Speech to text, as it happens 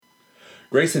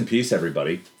Grace and peace,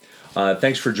 everybody.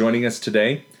 Thanks for joining us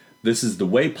today. This is the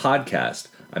Way Podcast.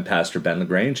 I'm Pastor Ben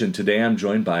LaGrange, and today I'm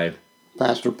joined by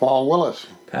Pastor Paul Willis.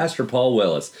 Pastor Paul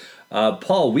Willis.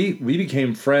 Paul, we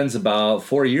became friends about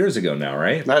 4 years ago now,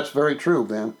 right? That's very true,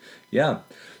 Ben. Yeah.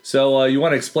 So you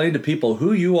want to explain to people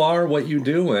who you are, what you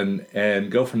do,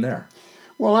 and go from there.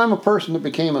 Well, I'm a person that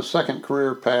became a second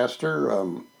career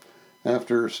pastor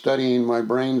after studying my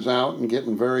brains out and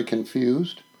getting very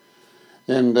confused.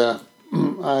 And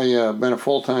I've been a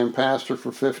full-time pastor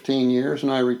for 15 years,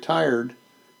 and I retired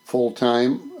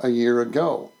full-time a year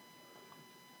ago.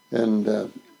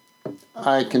 And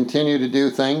I continue to do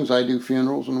things. I do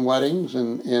funerals and weddings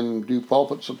and do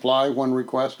pulpit supply when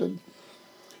requested.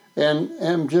 And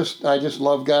I just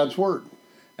love God's Word.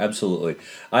 Absolutely.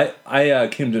 I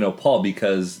came to know Paul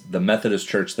because the Methodist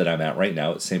church that I'm at right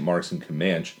now at St. Mark's in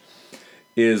Comanche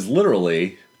is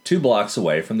literally 2 blocks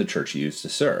away from the church you used to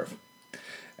serve.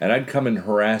 And I'd come and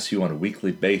harass you on a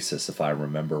weekly basis, if I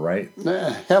remember right.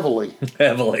 Heavily.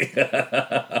 Heavily.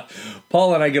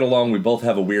 Paul and I get along. We both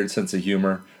have a weird sense of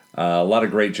humor, a lot of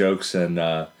great jokes, and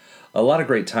a lot of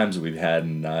great times that we've had.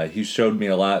 And he showed me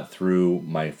a lot through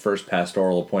my first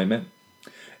pastoral appointment.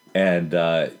 And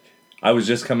I was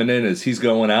just coming in as he's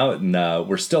going out, and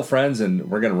we're still friends, and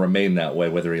we're going to remain that way,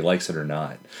 whether he likes it or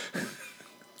not.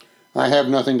 I have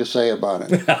nothing to say about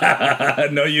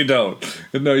it. No, you don't.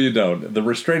 No, you don't. The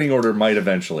restraining order might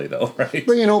eventually, though, right?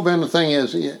 But, Ben, the thing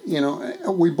is,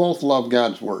 we both love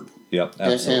God's Word. Yep,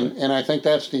 absolutely. And I think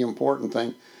that's the important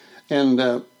thing.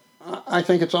 And I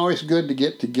think it's always good to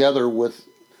get together with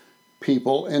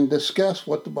people and discuss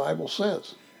what the Bible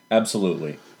says.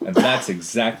 Absolutely. And that's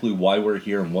exactly why we're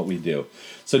here and what we do.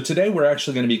 So today we're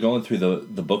actually going to be going through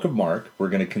the book of Mark. We're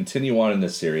going to continue on in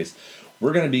this series.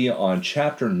 We're going to be on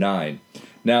chapter 9.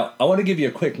 Now, I want to give you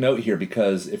a quick note here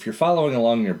because if you're following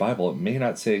along in your Bible, it may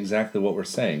not say exactly what we're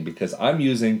saying because I'm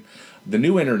using the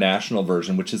New International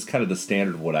Version, which is kind of the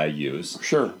standard of what I use.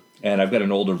 Sure. And I've got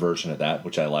an older version of that,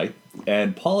 which I like.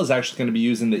 And Paul is actually going to be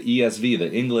using the ESV,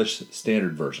 the English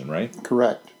Standard Version, right?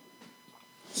 Correct.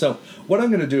 So what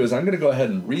I'm going to do is I'm going to go ahead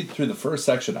and read through the first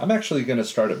section. I'm actually going to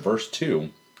start at verse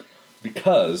 2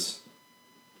 because,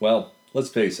 well, let's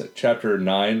face it, chapter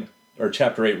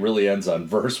 8 really ends on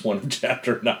verse 1 of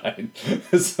chapter 9.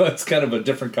 So it's kind of a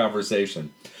different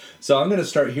conversation. So I'm going to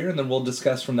start here and then we'll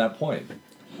discuss from that point.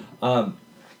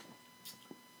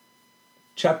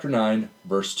 Chapter 9,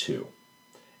 verse 2.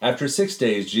 After 6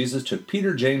 days, Jesus took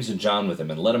Peter, James, and John with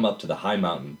him and led them up to the high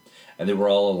mountain, and they were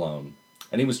all alone.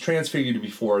 And he was transfigured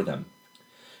before them.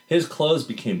 His clothes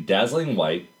became dazzling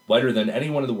white, whiter than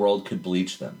anyone in the world could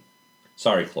bleach them.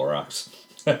 Sorry, Clorox.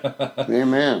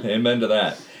 Amen. Amen to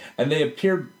that. And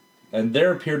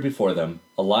there appeared before them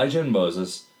Elijah and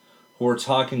Moses, who were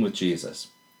talking with Jesus.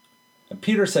 And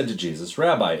Peter said to Jesus,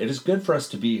 "Rabbi, it is good for us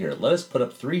to be here. Let us put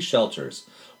up 3 shelters,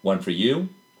 one for you,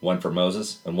 one for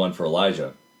Moses, and one for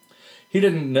Elijah." He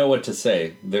didn't know what to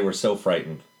say. They were so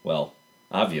frightened. Well,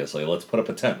 obviously, let's put up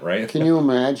a tent, right? Can you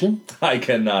imagine? I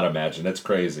cannot imagine. It's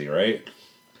crazy, right?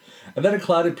 And then a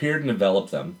cloud appeared and enveloped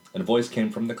them, and a voice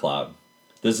came from the cloud.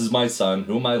 "This is my son,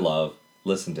 whom I love.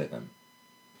 Listen to him."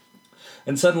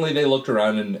 And suddenly they looked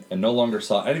around and no longer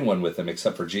saw anyone with them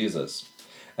except for Jesus.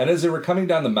 And as they were coming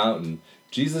down the mountain,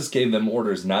 Jesus gave them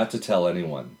orders not to tell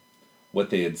anyone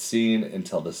what they had seen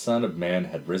until the Son of Man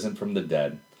had risen from the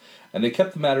dead. And they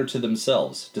kept the matter to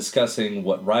themselves, discussing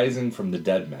what rising from the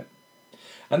dead meant.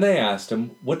 And they asked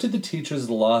him, Why did the teachers of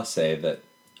the law say that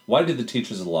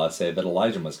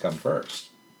Elijah must come first?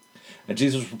 And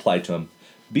Jesus replied to him,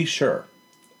 "Be sure,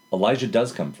 Elijah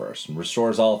does come first and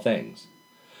restores all things.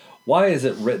 Why is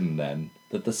it written, then,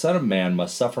 that the Son of Man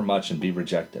must suffer much and be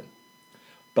rejected?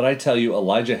 But I tell you,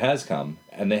 Elijah has come,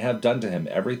 and they have done to him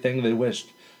everything they wished,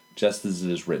 just as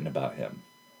it is written about him."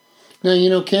 Now,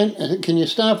 can you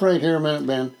stop right here a minute,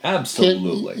 Ben?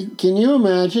 Absolutely. Can you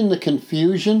imagine the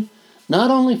confusion,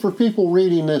 not only for people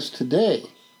reading this today,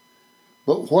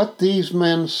 but what these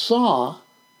men saw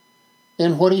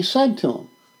and what he said to them?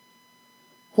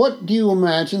 What do you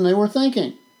imagine they were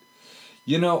thinking?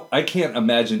 I can't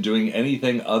imagine doing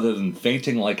anything other than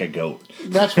fainting like a goat.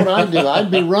 That's what I'd do. I'd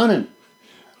be running.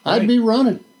 I'd be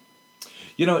running.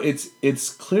 It's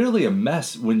clearly a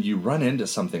mess when you run into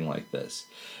something like this.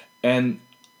 And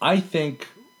I think,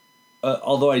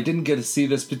 although I didn't get to see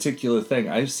this particular thing,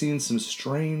 I've seen some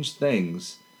strange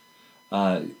things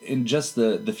in just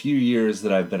the few years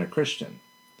that I've been a Christian.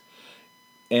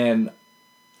 And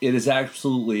it has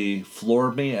absolutely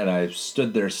floored me, and I've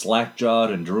stood there slack-jawed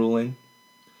and drooling.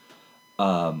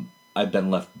 I've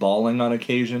been left bawling on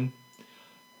occasion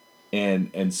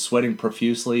and sweating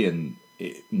profusely and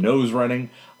nose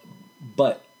running.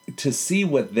 But to see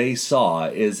what they saw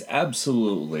is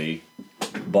absolutely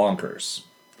bonkers.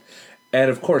 And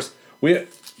of course, me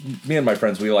and my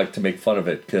friends, we like to make fun of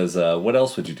it because what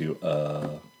else would you do?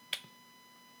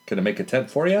 Can I make a tent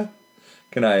for you?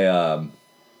 Can I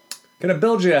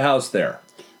build you a house there?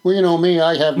 Well, you know me,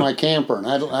 I have my camper, and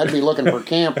I'd be looking for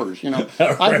campers, you know.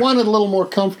 I wanted a little more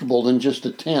comfortable than just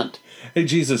a tent. Hey,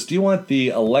 Jesus, do you want the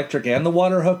electric and the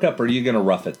water hookup, or are you going to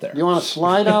rough it there? You want to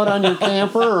slide out on your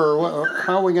camper, or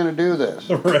how are we going to do this?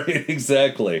 Right,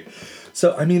 exactly.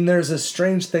 So, I mean, there's a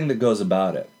strange thing that goes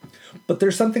about it. But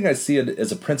there's something I see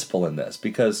as a principle in this,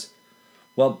 because,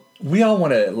 well, we all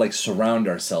want to, like, surround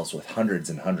ourselves with hundreds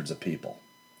and hundreds of people.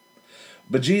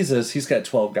 But Jesus, he's got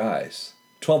 12 guys.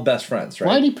 12 best friends, right?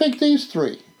 Why'd he pick these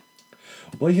 3?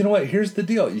 Well, you know what? Here's the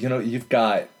deal. You know, you've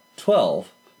got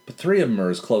 12, but 3 of them are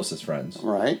his closest friends.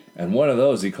 Right. And one of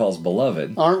those he calls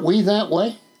beloved. Aren't we that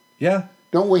way? Yeah.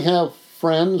 Don't we have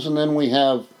friends and then we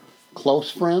have close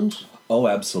friends? Oh,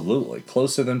 absolutely.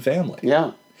 Closer than family.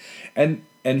 Yeah. And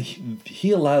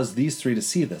he allows these 3 to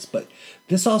see this. But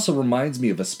this also reminds me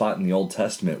of a spot in the Old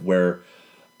Testament where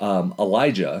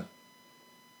Elijah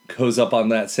goes up on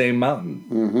that same mountain.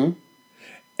 Mm-hmm.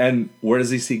 And where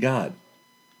does he see God?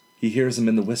 He hears him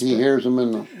in the whisper. He hears him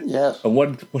in the, yes. And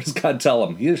what does God tell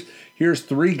him? Here's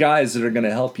 3 guys that are going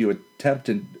to help you attempt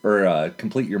or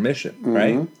complete your mission,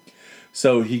 right?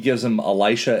 So he gives him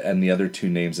Elisha, and the other 2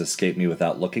 names escape me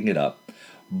without looking it up.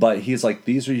 But he's like,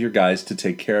 these are your guys to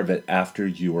take care of it after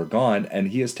you are gone, and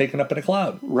he is taken up in a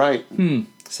cloud. Right.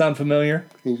 Sound familiar?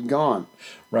 He's gone.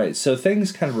 Right. So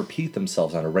things kind of repeat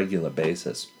themselves on a regular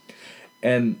basis.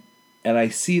 And I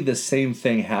see the same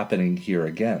thing happening here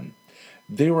again.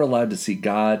 They were allowed to see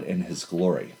God in his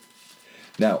glory.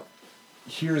 Now,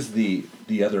 here's the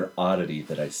other oddity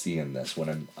that I see in this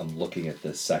when I'm looking at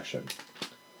this section.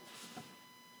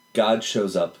 God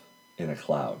shows up in a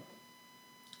cloud.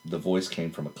 The voice came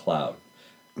from a cloud.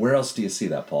 Where else do you see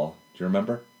that, Paul? Do you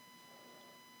remember?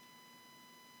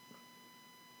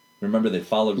 Remember they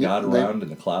followed God around in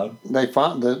the cloud? They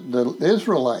the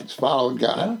Israelites followed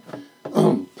God. Yeah.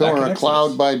 Pillar of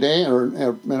cloud by day, or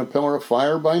in a pillar of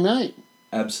fire by night.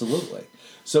 Absolutely.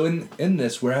 So in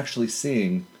this, we're actually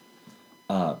seeing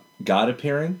God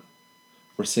appearing.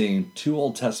 We're seeing 2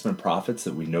 Old Testament prophets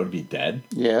that we know to be dead.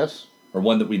 Yes. Or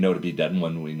one that we know to be dead and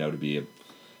one we know to be,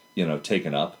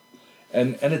 taken up.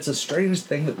 And it's a strange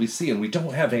thing that we see, and we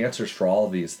don't have answers for all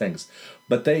of these things.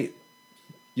 But they,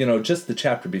 just the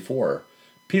chapter before,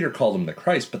 Peter called him the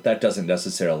Christ, but that doesn't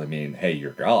necessarily mean, hey,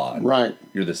 you're God. Right.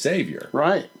 You're the Savior.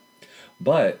 Right.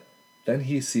 But then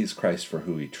he sees Christ for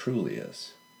who he truly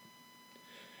is.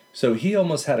 So he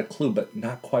almost had a clue, but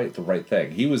not quite the right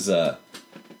thing. He was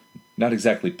not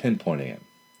exactly pinpointing it.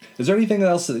 Is there anything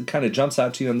else that kind of jumps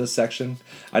out to you in this section?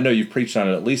 I know you've preached on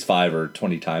it at least 5 or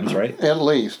 20 times, right? At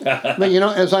least. But,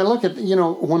 as I look at,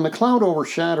 when the cloud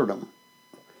overshadowed him,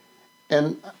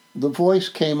 and the voice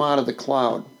came out of the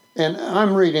cloud, and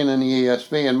I'm reading in the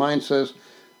ESV, and mine says,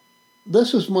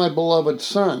 "This is my beloved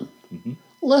son. Mm-hmm.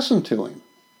 Listen to him."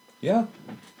 Yeah.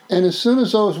 And as soon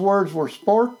as those words were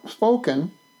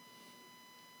spoken,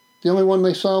 the only one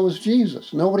they saw was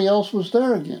Jesus. Nobody else was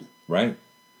there again. Right.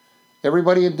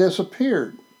 Everybody had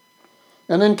disappeared.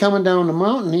 And then coming down the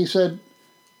mountain, he said,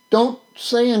 "Don't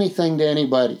say anything to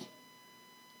anybody.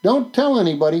 Don't tell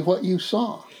anybody what you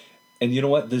saw." And you know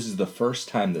what? This is the first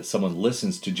time that someone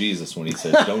listens to Jesus when he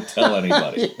says, "Don't tell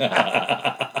anybody."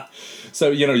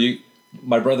 So,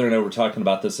 my brother and I were talking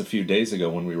about this a few days ago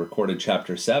when we recorded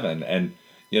chapter 7. And,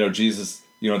 Jesus,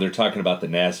 they're talking about the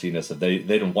nastiness of they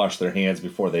didn't wash their hands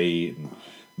before they eat. And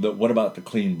what about the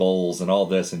clean bowls and all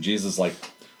this? And Jesus,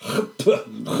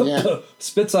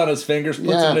 spits on his fingers,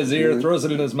 puts it in his ear, throws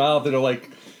it in his mouth, and they're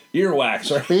like earwax,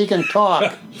 right? Speak and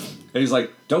talk. And he's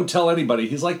like, "Don't tell anybody."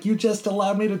 He's like, "You just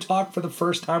allowed me to talk for the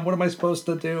first time. What am I supposed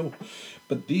to do?"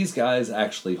 But these guys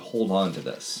actually hold on to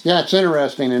this. Yeah, it's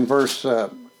interesting. In verse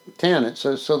 10, it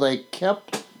says, "So they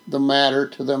kept the matter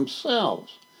to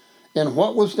themselves." And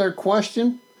what was their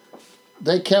question?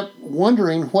 They kept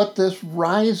wondering what this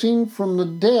rising from the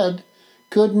dead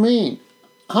could mean.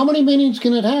 How many meanings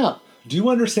can it have? Do you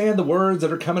understand the words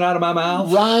that are coming out of my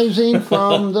mouth? Rising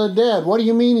from the dead. What do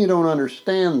you mean you don't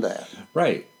understand that?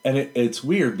 Right. And it's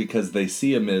weird because they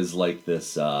see him as like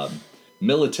this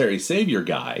military savior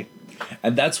guy.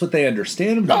 And that's what they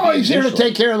understand him to be. Oh, he's here to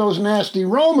take care of those nasty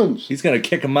Romans. He's going to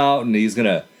kick them out, and he's going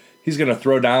to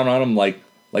throw down on them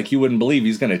like you wouldn't believe.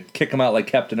 He's going to kick them out like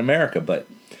Captain America. But,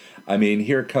 I mean,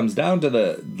 here it comes down to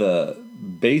the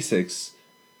basics.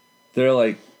 They're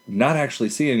like not actually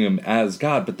seeing him as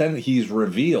God, but then he's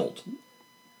revealed.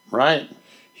 Right.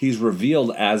 He's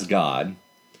revealed as God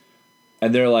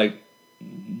And they're like,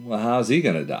 well, how's he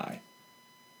going to die?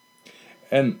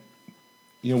 And,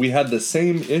 we had the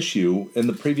same issue in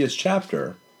the previous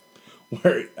chapter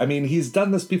where, he's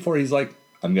done this before. He's like,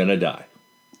 I'm going to die.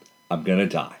 I'm going to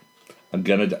die. I'm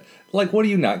going to die. Like, what do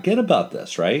you not get about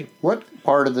this, right? What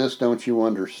part of this don't you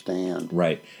understand?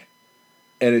 Right.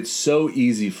 And it's so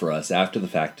easy for us after the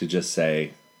fact to just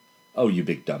say, oh, you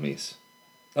big dummies.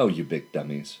 Oh, you big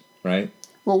dummies, right?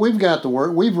 Well, we've got the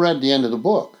word. We've read the end of the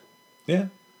book. Yeah.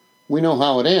 We know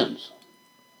how it ends.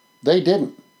 They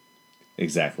didn't.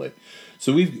 Exactly.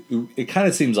 So it kind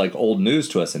of seems like old news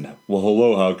to us, and well,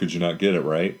 hello, how could you not get it,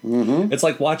 right? Mm-hmm. It's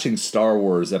like watching Star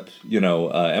Wars,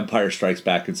 Empire Strikes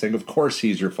Back, and saying, of course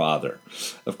he's your father.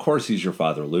 Of course he's your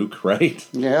father, Luke, right?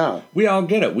 Yeah. We all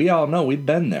get it. We all know. We've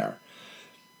been there.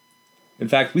 In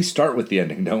fact, we start with the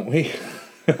ending, don't we?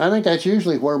 I think that's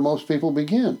usually where most people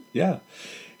begin. Yeah.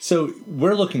 So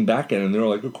we're looking back at it, and they're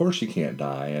like, of course you can't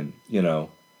die. And,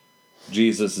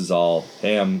 Jesus is all,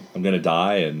 hey, I'm going to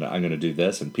die, and I'm going to do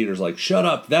this. And Peter's like, shut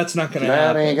up. That's not going to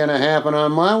happen. That ain't going to happen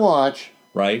on my watch.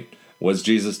 Right? What does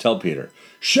Jesus tell Peter?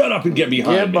 Shut up and get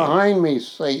behind me. Get behind me,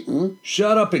 Satan.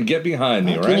 Shut up and get behind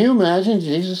me, right? Can you imagine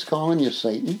Jesus calling you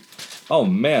Satan? Oh,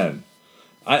 man.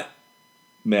 I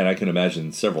can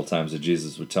imagine several times that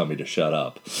Jesus would tell me to shut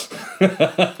up.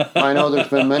 I know there's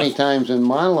been many times in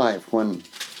my life when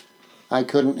I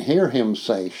couldn't hear him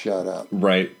say shut up.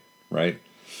 Right.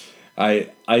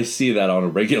 I see that on a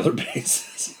regular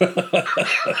basis.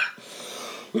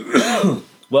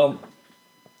 Well,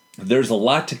 there's a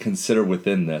lot to consider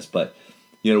within this, but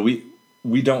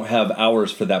we don't have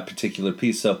hours for that particular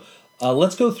piece. So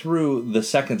let's go through the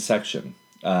second section.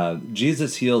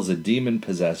 Jesus heals a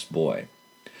demon-possessed boy.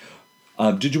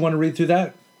 Did you want to read through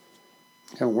that?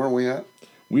 Yeah, where are we at?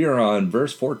 We are on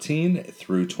verse 14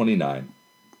 through 29.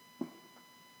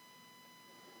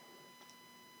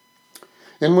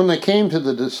 And when they came to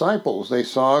the disciples, they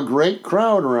saw a great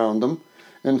crowd around them,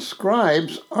 and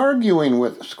scribes arguing?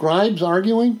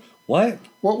 What?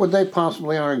 What would they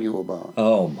possibly argue about?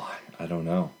 Oh my, I don't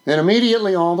know. And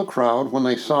immediately all the crowd, when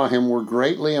they saw him, were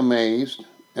greatly amazed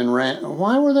and ran.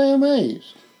 Why were they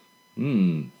amazed?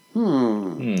 And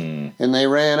they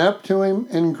ran up to him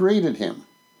and greeted him.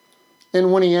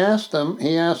 And when he asked them,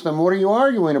 what are you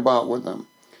arguing about with them?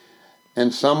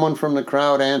 And someone from the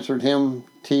crowd answered him,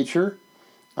 Teacher,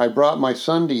 I brought my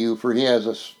son to you, for he has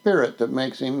a spirit that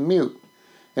makes him mute.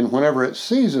 And whenever it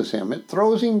seizes him, it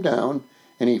throws him down,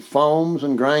 and he foams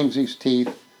and grinds his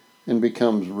teeth and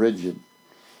becomes rigid.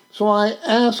 So I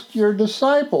asked your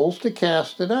disciples to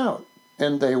cast it out,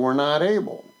 and they were not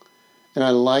able. And I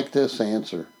like this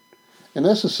answer. And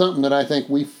this is something that I think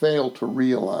we fail to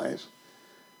realize.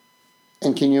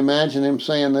 And can you imagine him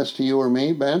saying this to you or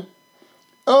me, Ben?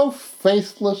 Oh,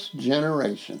 faithless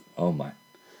generation. Oh my.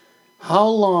 How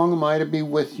long am I to be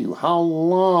with you? How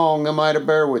long am I to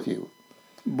bear with you?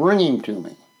 Bring him to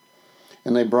me.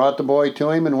 And they brought the boy to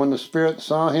him, and when the spirit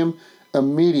saw him,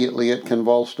 immediately it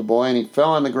convulsed the boy, and he fell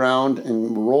on the ground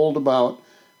and rolled about,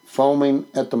 foaming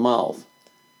at the mouth.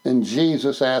 And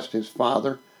Jesus asked his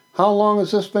father, how long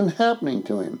has this been happening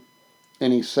to him?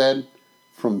 And he said,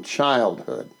 from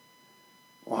childhood.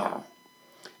 Wow.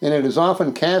 And it has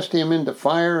often cast him into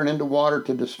fire and into water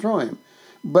to destroy him.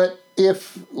 But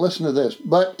listen to this,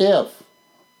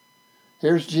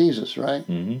 here's Jesus, right?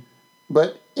 Mm-hmm.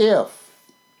 But if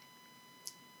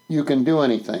you can do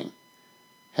anything,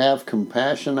 have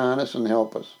compassion on us and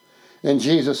help us. And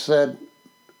Jesus said,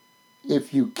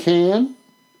 if you can,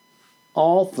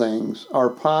 all things are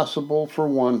possible for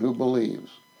one who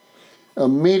believes.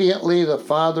 Immediately the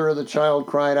father of the child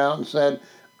cried out and said,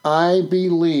 I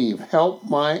believe, help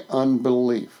my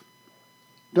unbelief.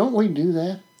 Don't we do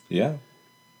that? Yeah.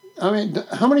 How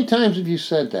many times have you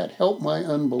said that? Help my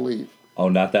unbelief. Oh,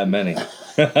 not that many.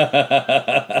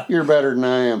 You're better than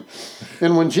I am.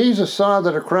 And when Jesus saw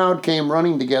that a crowd came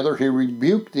running together, he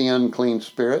rebuked the unclean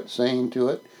spirit, saying to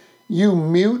it, you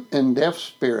mute and deaf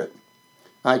spirit,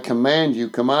 I command you,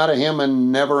 come out of him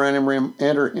and never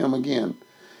enter him again.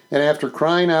 And after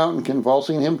crying out and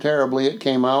convulsing him terribly, it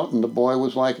came out, and the boy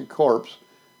was like a corpse,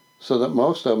 so that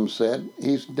most of them said,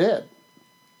 he's dead.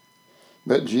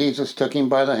 But Jesus took him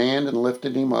by the hand and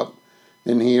lifted him up,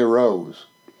 and he arose.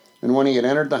 And when he had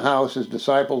entered the house, his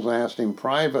disciples asked him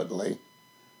privately,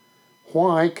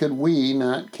 why could we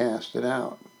not cast it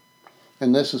out?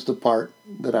 And this is the part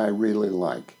that I really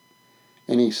like.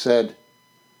 And he said,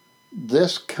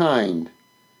 this kind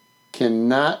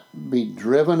cannot be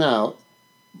driven out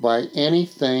by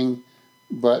anything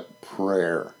but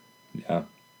prayer. Yeah.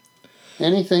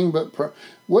 Anything but prayer.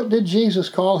 What did Jesus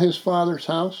call his Father's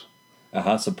house? A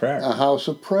house of prayer. A house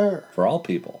of prayer. For all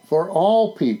people. For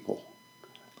all people.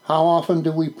 How often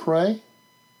do we pray?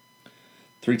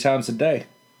 3 times a day.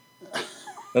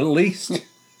 At least.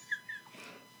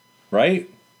 Right?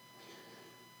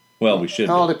 Well, we should. It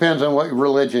all depends on what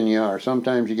religion you are.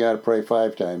 Sometimes you got to pray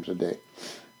 5 times a day.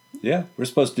 Yeah, we're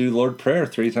supposed to do Lord prayer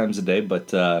 3 times a day,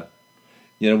 but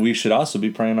we should also be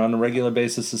praying on a regular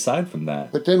basis aside from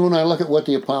that. But then when I look at what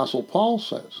the Apostle Paul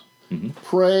says,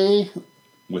 pray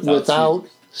without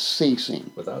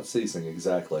ceasing. Without ceasing,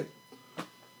 exactly.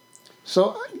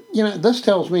 So, this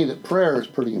tells me that prayer is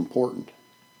pretty important.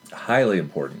 Highly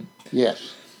important.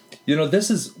 Yes.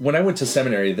 This is, when I went to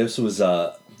seminary, this was,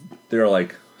 they were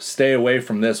like, stay away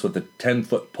from this with a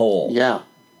 10-foot pole. Yeah.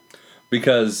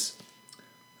 Because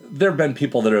there have been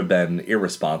people that have been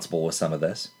irresponsible with some of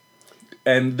this.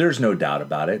 And there's no doubt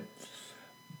about it.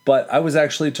 But I was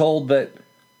actually told that,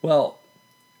 well,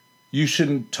 you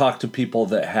shouldn't talk to people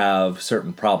that have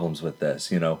certain problems with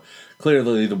this.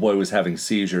 Clearly the boy was having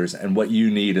seizures, and what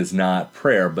you need is not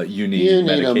prayer, but you need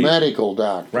medication. A medical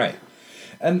doctor. Right.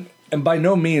 And by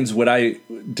no means would I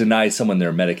deny someone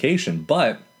their medication,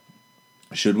 but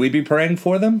should we be praying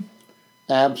for them?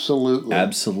 Absolutely.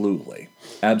 Absolutely.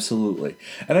 Absolutely.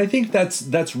 And I think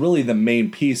that's really the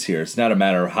main piece here. It's not a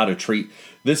matter of how to treat.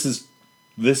 This is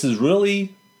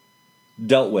really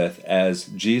dealt with as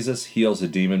Jesus heals a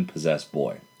demon-possessed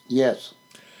boy. Yes.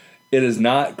 It is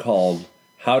not called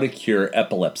how to cure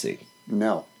epilepsy.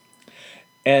 No.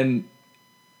 And,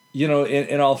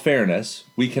 in all fairness,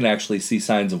 we can actually see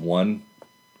signs of one,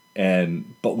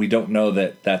 but we don't know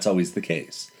that that's always the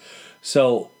case.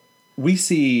 So we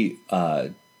see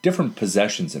different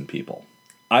possessions in people.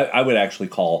 I would actually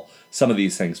call some of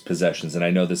these things possessions, and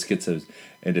I know this gets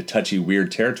into touchy,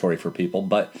 weird territory for people,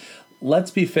 but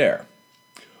let's be fair.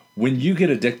 When you get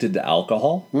addicted to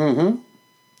alcohol,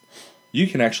 you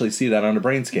can actually see that on a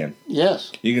brain scan.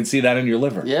 Yes. You can see that in your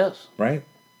liver. Yes. Right?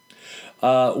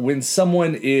 When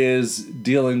someone is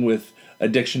dealing with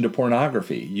addiction to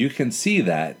pornography, you can see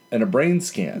that in a brain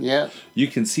scan. Yes. You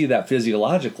can see that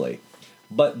physiologically.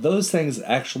 But those things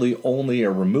actually only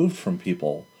are removed from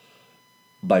people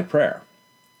by prayer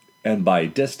and by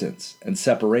distance and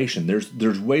separation.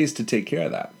 There's ways to take care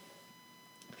of that.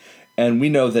 And we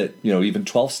know that, even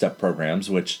 12-step programs,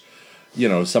 which,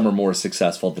 some are more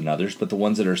successful than others, but the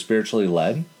ones that are spiritually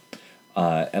led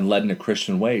and led in a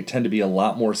Christian way tend to be a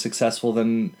lot more successful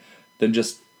than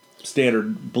just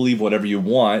standard believe whatever you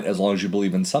want as long as you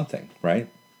believe in something, right?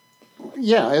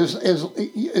 Yeah, as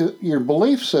your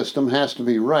belief system has to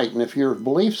be right. And if your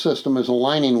belief system is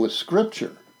aligning with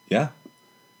Scripture, yeah,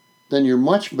 then you're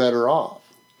much better off.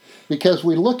 Because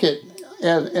we look at,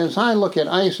 as I look at,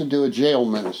 I used to do a jail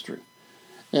ministry.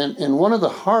 And one of the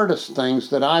hardest things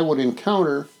that I would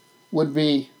encounter would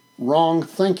be wrong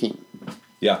thinking.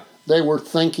 Yeah. They were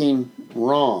thinking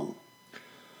wrong.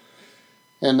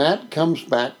 And that comes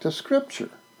back to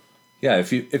Scripture. Yeah,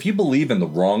 if you believe in the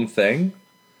wrong thing,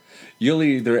 you'll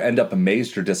either end up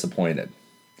amazed or disappointed.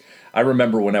 I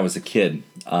remember when I was a kid,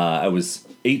 I was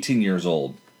 18 years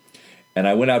old, and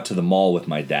I went out to the mall with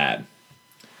my dad.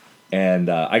 And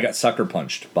I got sucker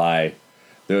punched by,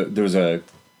 there was a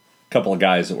couple of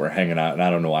guys that were hanging out, and I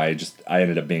don't know why, I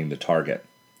ended up being the target.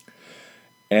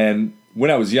 And when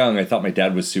I was young, I thought my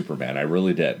dad was Superman. I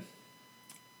really did.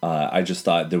 I just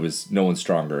thought there was no one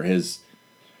stronger. His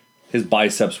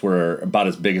biceps were about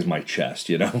as big as my chest,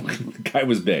 The guy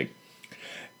was big.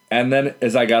 And then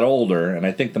as I got older, and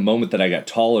I think the moment that I got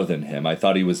taller than him, I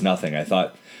thought he was nothing.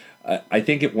 I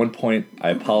think at one point,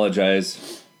 I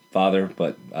apologize, Father,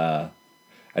 but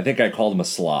I think I called him a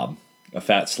slob, a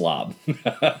fat slob.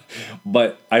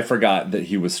 But I forgot that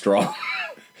he was strong.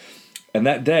 And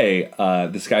that day,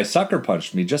 this guy sucker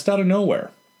punched me just out of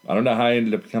nowhere. I don't know how I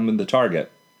ended up becoming the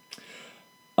target.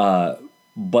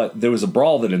 But there was a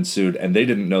brawl that ensued, and they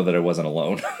didn't know that I wasn't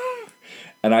alone.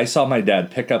 And I saw my dad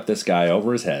pick up this guy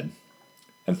over his head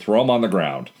and throw him on the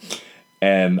ground.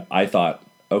 And I thought,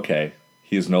 okay,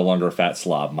 he is no longer a fat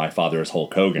slob. My father is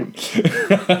Hulk Hogan.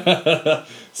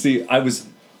 See,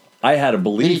 I had a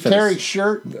belief. Did he carry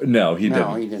shirt? No, he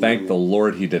didn't. Thank the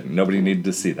Lord he didn't. Nobody needed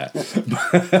to see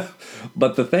that.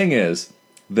 But the thing is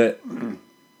that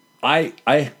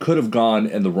I could have gone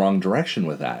in the wrong direction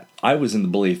with that. I was in the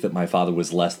belief that my father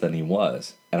was less than he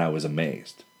was, and I was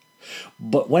amazed.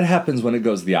 But what happens when it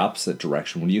goes the opposite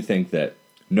direction, when you think that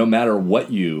no matter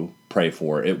what you pray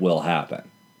for, it will happen?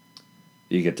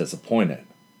 You get disappointed.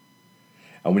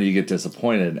 And when you get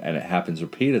disappointed and it happens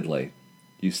repeatedly,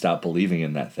 you stop believing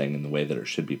in that thing in the way that it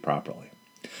should be properly.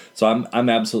 So I'm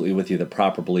absolutely with you. The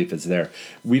proper belief is there.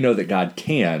 We know that God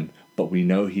can, but we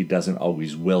know he doesn't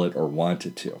always will it or want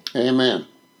it to. Amen.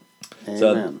 Amen.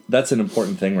 So that's an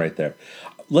important thing right there.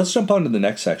 Let's jump on to the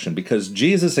next section, because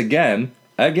Jesus again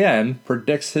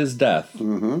predicts his death.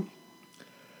 Mm-hmm.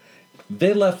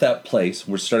 They left that place.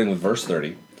 We're starting with verse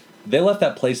 30. They left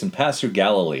that place and passed through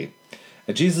Galilee.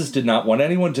 And Jesus did not want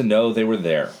anyone to know they were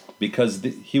there, because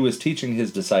he was teaching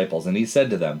his disciples. And he said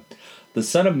to them, "The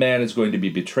Son of Man is going to be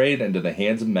betrayed into the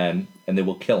hands of men, and they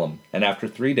will kill him. And after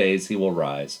 3 days he will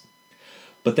rise."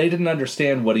 But they didn't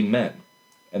understand what he meant,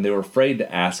 and they were afraid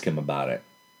to ask him about it.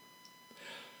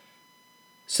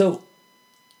 So,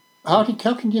 how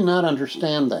can you not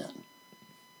understand that?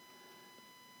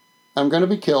 I'm going to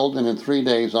be killed, and in 3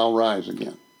 days I'll rise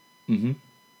again. mm-hmm.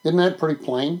 Isn't that pretty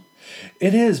plain?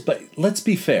 It is, but let's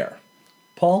be fair.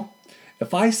 Paul,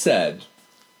 if I said,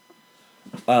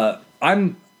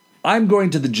 I'm going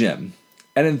to the gym,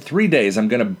 and in 3 days I'm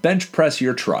going to bench press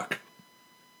your truck,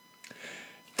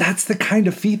 that's the kind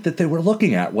of feat that they were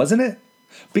looking at, wasn't it?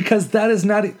 Because that is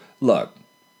not... Look,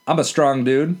 I'm a strong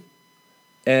dude,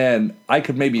 and I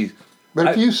could maybe... But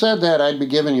if you said that, I'd be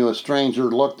giving you a stranger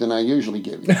look than I usually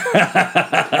give you.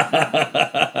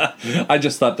 I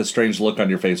just thought the strange look on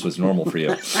your face was normal for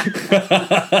you.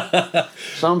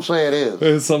 Some say it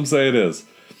is. Some say it is.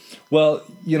 Well,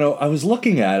 I was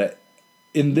looking at it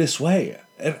in this way,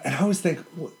 and I always think,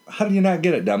 how do you not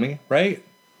get it, dummy, right?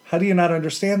 How do you not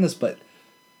understand this? But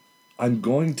I'm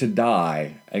going to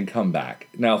die and come back.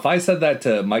 Now, if I said that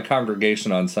to my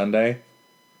congregation on Sunday,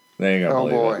 they ain't gonna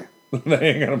believe it. They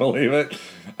ain't gonna believe it.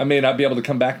 I may not be able to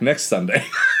come back next Sunday.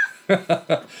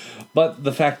 But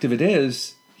the fact of it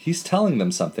is, he's telling them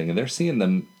something, and they're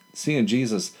seeing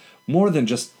Jesus more than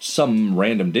just some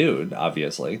random dude,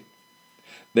 obviously.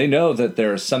 They know that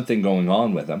there's something going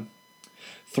on with him.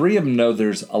 3 of them know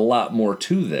there's a lot more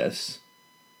to this,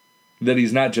 that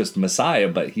he's not just Messiah,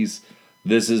 but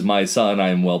this is my son, I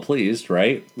am well pleased,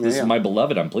 right? This is my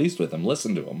beloved, I'm pleased with him.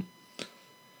 Listen to him.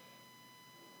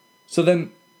 So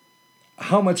then,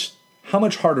 how much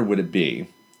harder would it be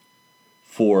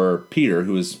for Peter,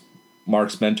 who is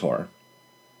Mark's mentor,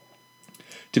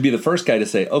 to be the first guy to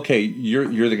say, okay,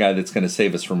 you're the guy that's going to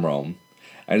save us from Rome,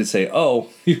 and to say, oh,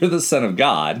 you're the Son of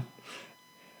God.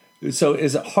 So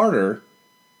is it harder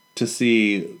to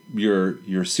see your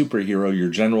superhero, your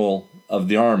general of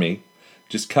the army,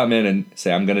 just come in and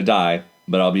say, I'm going to die,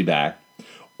 but I'll be back?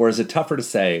 Or is it tougher to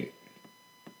say,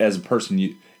 as a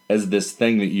person, as this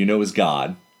thing that you know is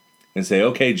God, and say,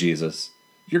 okay, Jesus,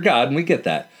 you're God, and we get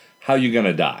that. How are you going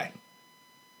to die?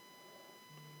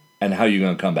 And how are you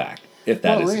going to come back? If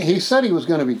that is... He said he was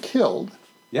going to be killed.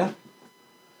 Yeah.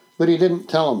 But he didn't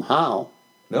tell them how.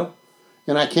 No.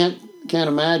 And I can't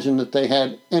imagine that they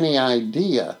had any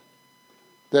idea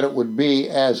that it would be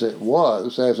as it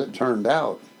was, as it turned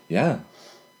out. Yeah.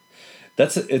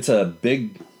 That's a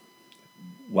big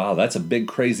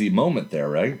crazy moment there,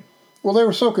 right? Well, they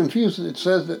were so confused. It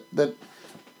says that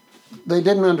they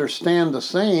didn't understand the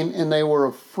saying, and they were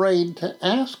afraid to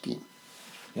ask him.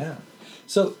 Yeah.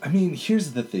 So, I mean,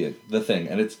 here's the thing,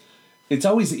 and it's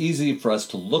always easy for us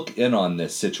to look in on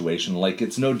this situation like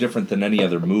it's no different than any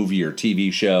other movie or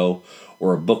TV show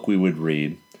or a book we would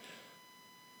read.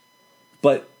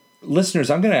 But, listeners,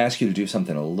 I'm going to ask you to do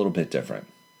something a little bit different.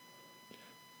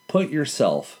 Put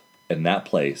yourself in that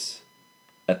place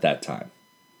at that time.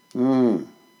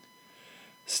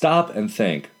 Stop and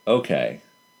think, okay,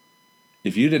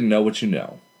 if you didn't know what you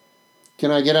know.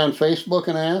 Can I get on Facebook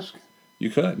and ask?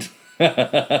 You could.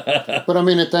 But I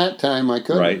mean, at that time, I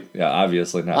couldn't. Right. Yeah,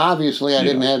 obviously not. Obviously, I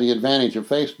didn't have the advantage of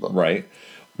Facebook. Right.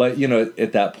 But,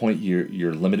 at that point,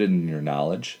 you're limited in your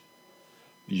knowledge.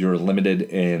 You're limited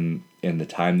in the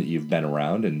time that you've been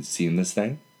around and seen this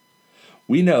thing.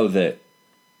 We know that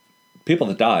people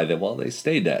that die, they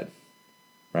stay dead.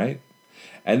 Right?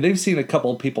 And they've seen a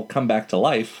couple of people come back to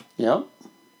life. Yep.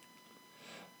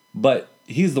 But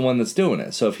he's the one that's doing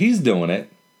it. So if he's doing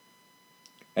it,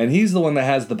 and he's the one that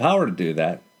has the power to do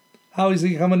that, how is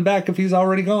he coming back if he's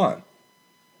already gone?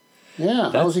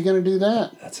 Yeah, how is he going to do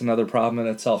that? That's another problem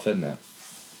in itself, isn't it?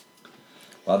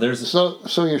 Well,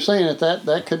 So you're saying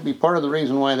that could be part of the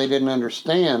reason why they didn't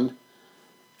understand,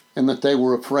 and that they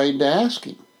were afraid to ask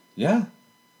him. Yeah.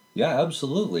 Yeah,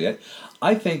 absolutely.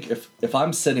 I think if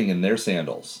I'm sitting in their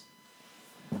sandals,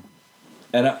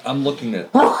 and I'm looking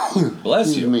at...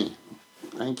 Bless you. Me.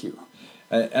 Thank you.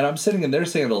 And I'm sitting in their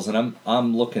sandals, and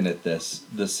I'm looking at this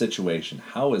situation.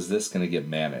 How is this going to get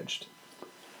managed?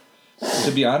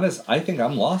 To be honest, I think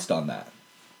I'm lost on that.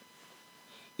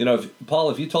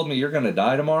 Paul, if you told me you're going to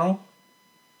die tomorrow,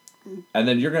 and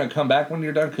then you're going to come back when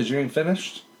you're done because you ain't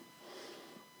finished,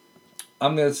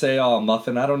 I'm going to say, oh,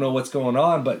 Muffin, I don't know what's going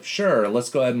on, but sure, let's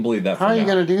go ahead and believe that. How are you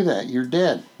going to do that? You're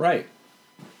dead. Right.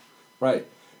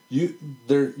 You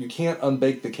can't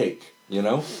unbake the cake, you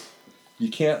know? You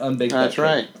can't unbake That's that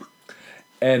cake. right.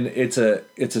 And it's a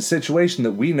situation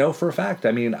that we know for a fact.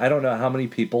 I mean, I don't know how many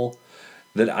people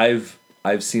that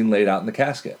I've seen laid out in the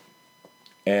casket.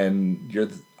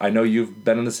 And I know you've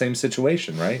been in the same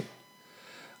situation, right?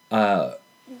 That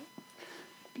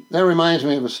reminds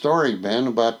me of a story, Ben,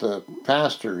 about the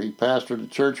pastor. He pastored a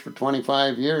church for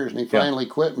 25 years, and he finally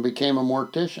quit and became a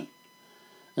mortician.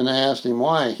 And they asked him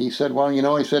why. He said, well,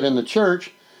 he said, in the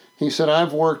church, he said,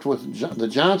 I've worked with the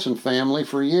Johnson family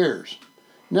for years.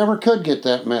 Never could get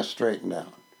that mess straightened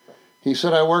out. He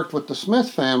said, I worked with the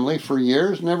Smith family for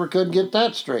years, never could get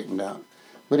that straightened out.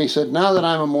 But he said, now that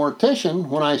I'm a mortician,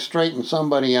 when I straighten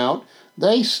somebody out,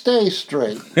 they stay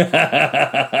straight.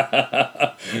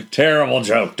 Terrible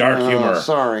joke. Dark humor.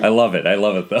 Sorry. I love it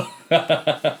though.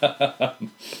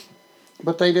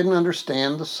 But they didn't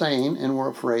understand the saying and were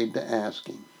afraid to ask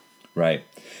him. Right.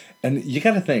 And you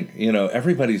got to think,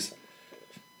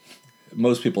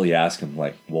 most people you ask them,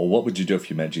 like, well, what would you do if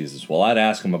you met Jesus? Well, I'd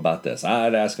ask him about this.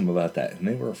 I'd ask him about that. And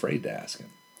they were afraid to ask him.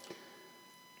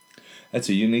 That's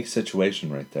a unique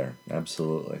situation right there.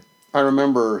 Absolutely. I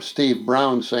remember Steve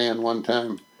Brown saying one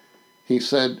time, he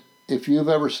said, if you've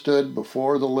ever stood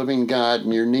before the living God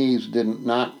and your knees didn't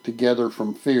knock together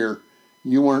from fear,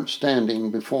 you weren't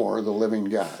standing before the living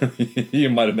God. You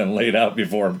might have been laid out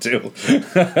before him too.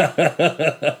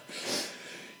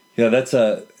 Yeah,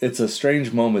 it's a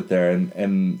strange moment there,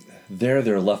 and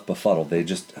they're left befuddled. They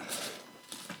just,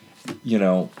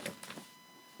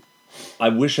 I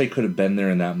wish I could have been there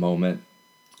in that moment,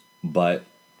 but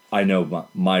I know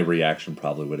my reaction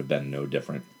probably would have been no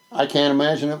different. I can't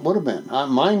imagine it would have been.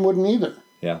 Mine wouldn't either.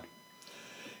 Yeah.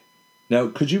 Now,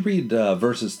 could you read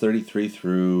verses 33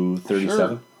 through 37?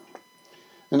 Sure.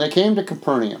 And they came to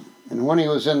Capernaum, and when he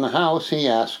was in the house, he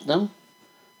asked them,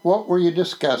 what were you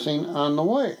discussing on the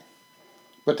way?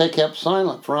 But they kept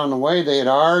silent, for on the way they had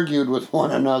argued with one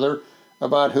another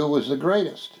about who was the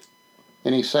greatest.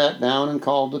 And he sat down and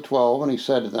called the 12, and he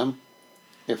said to them,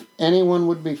 if anyone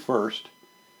would be first,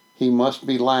 he must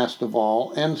be last of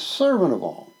all and servant of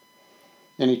all.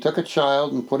 And he took a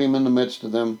child and put him in the midst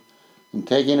of them, and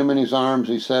taking him in his arms,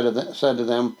 he said to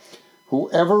them,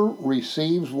 whoever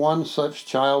receives one such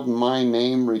child in my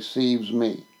name receives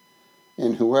me,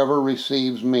 and whoever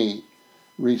receives me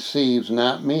receives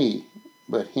not me,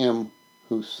 but him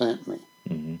who sent me.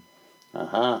 Mm-hmm.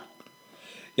 Aha.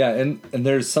 Yeah, and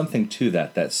there's something to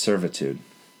that servitude.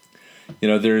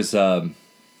 There's the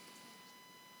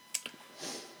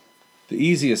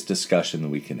easiest discussion that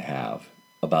we can have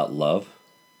about love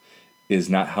is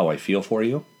not how I feel for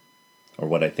you or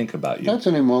what I think about you. That's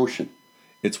an emotion.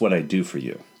 It's what I do for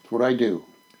you. It's what I do.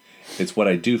 It's what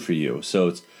I do for you. So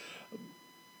it's,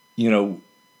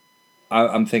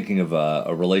 I'm thinking of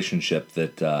a relationship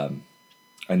that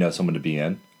I know someone to be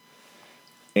in,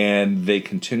 and they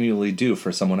continually do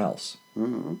for someone else.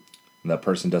 Mm-hmm. And that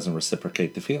person doesn't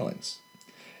reciprocate the feelings.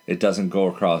 It doesn't go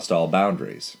across all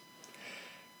boundaries.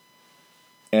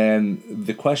 And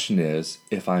the question is,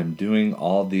 if I'm doing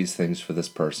all these things for this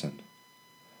person,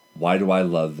 why do I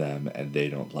love them and they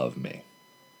don't love me?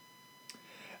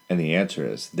 And the answer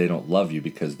is, they don't love you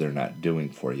because they're not doing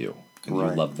for you. And right.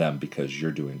 You love them because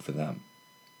you're doing for them.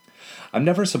 I'm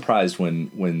never surprised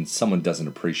when someone doesn't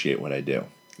appreciate what I do.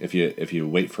 If you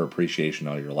wait for appreciation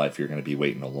all your life, you're going to be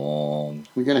waiting a long...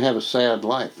 You're going to have a sad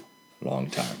life. Long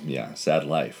time, yeah, sad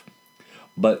life.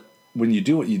 But when you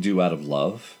do what you do out of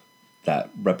love,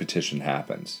 that repetition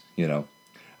happens, I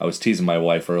was teasing my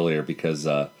wife earlier because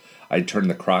I turned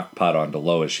the crock pot on to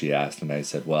low as she asked, and I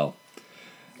said,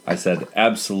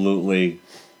 absolutely,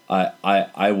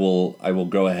 I will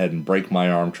go ahead and break my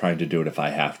arm trying to do it if I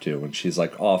have to. And she's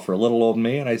like, oh, for a little old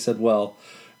me? And I said, well,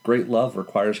 great love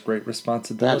requires great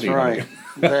responsibility. That's right.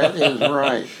 That is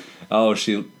right. Oh,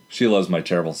 she loves my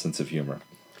terrible sense of humor.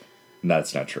 And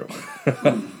that's not true.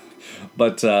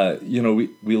 But,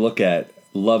 we look at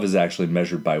love is actually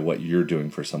measured by what you're doing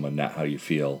for someone, not how you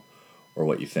feel or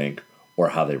what you think or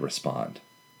how they respond.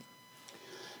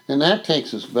 And that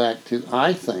takes us back to,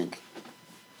 I think,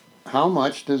 how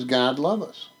much does God love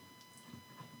us?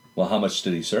 Well, how much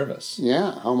did he serve us?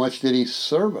 Yeah, how much did he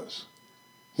serve us?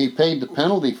 He paid the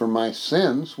penalty for my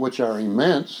sins, which are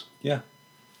immense. Yeah.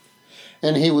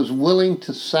 And he was willing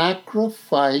to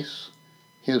sacrifice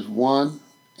his one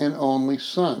and only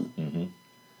son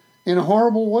in a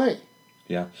horrible way.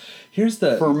 Yeah.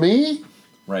 For me?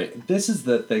 Right. This is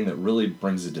the thing that really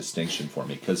brings a distinction for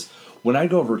me, because when I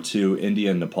go over to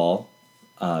India and Nepal,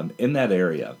 in that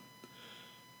area,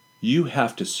 you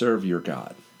have to serve your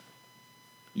God.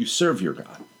 You serve your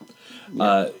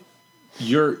God.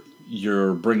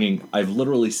 You're bringing. I've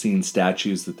literally seen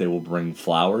statues that they will bring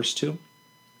flowers to,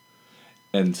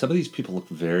 and some of these people look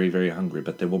very, very hungry,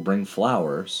 but they will bring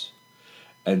flowers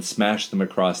and smash them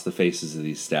across the faces of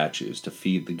these statues to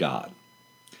feed the god.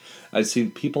 I've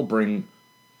seen people bring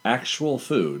actual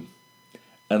food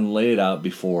and lay it out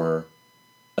before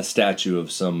a statue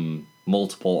of some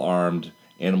multiple armed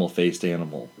animal faced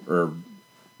animal, or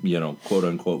quote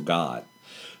unquote god.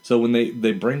 So when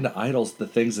they bring to idols the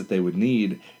things that they would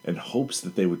need in hopes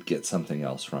that they would get something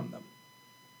else from them.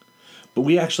 But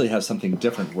we actually have something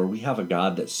different where we have a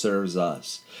God that serves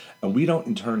us, and we don't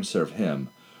in turn serve him.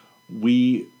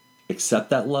 We accept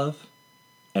that love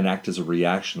and act as a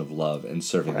reaction of love in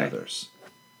serving others.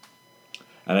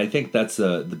 And I think that's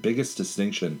the biggest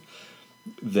distinction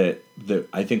that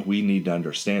I think we need to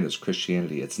understand as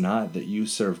Christianity. It's not that you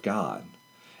serve God.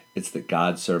 It's that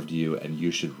God served you, and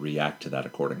you should react to that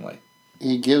accordingly.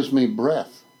 He gives me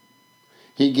breath.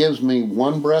 He gives me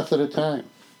one breath at a time.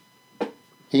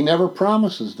 He never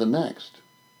promises the next.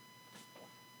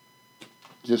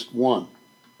 Just one.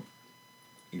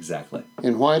 Exactly.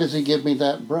 And why does he give me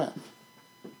that breath?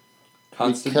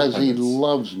 Constant because he dependence.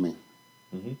 loves me.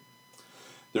 Mm-hmm.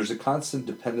 There's a constant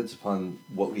dependence upon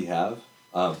what we have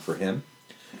for him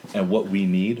and what we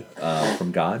need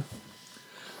from God.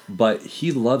 But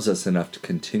he loves us enough to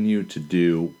continue to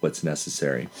do what's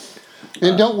necessary.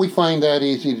 And don't we find that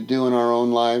easy to do in our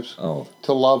own lives? Oh.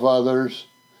 To love others?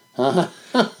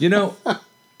 You know,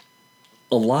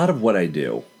 a lot of what I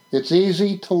do... It's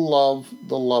easy to love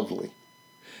the lovely.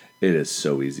 It is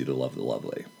so easy to love the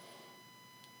lovely.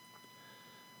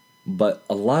 But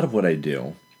a lot of what I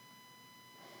do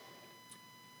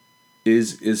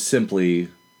is simply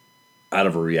out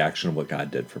of a reaction of what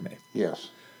God did for me. Yes.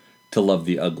 To love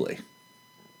the ugly.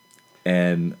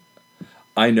 And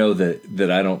I know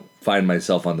that I don't find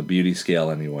myself on the beauty scale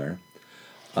anywhere.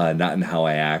 Not in how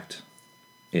I act.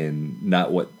 In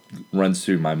not what runs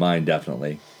through my mind,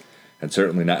 definitely. And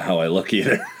certainly not how I look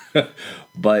either.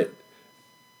 But,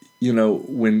 you know,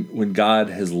 when God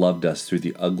has loved us through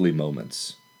the ugly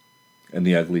moments and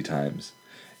the ugly times,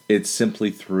 it's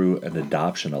simply through an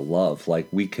adoption, a love. Like,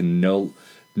 we can no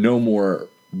more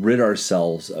rid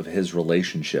ourselves of his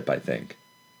relationship, I think.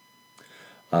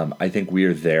 I think we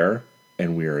are there,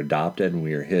 and we are adopted, and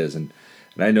we are his. And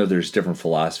I know there's different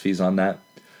philosophies on that.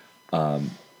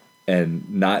 And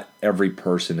not every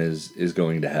person is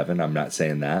going to heaven. I'm not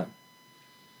saying that.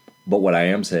 But what I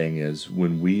am saying is,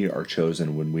 when we are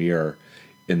chosen, when we are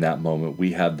in that moment,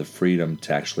 we have the freedom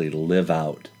to actually live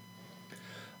out.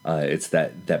 It's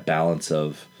that balance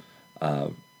of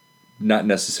not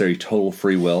necessarily total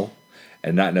free will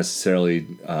and not necessarily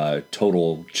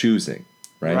total choosing,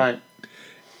 right? Right.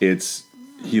 It's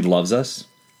he loves us,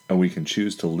 and we can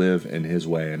choose to live in his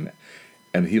way,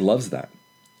 and he loves that.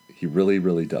 He really,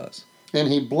 really does. And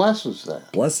he blesses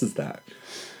that. Blesses that.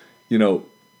 You know,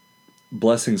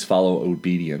 blessings follow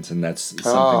obedience, and that's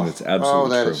something that's absolutely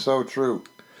true. Oh, that is so true.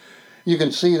 You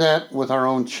can see that with our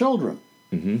own children.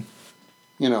 Mm-hmm.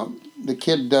 You know, the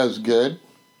kid does good.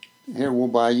 Here, we'll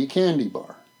buy you candy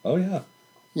bar. Oh, yeah.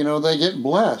 You know, they get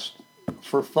blessed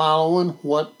for following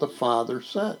what the Father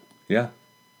said. Yeah.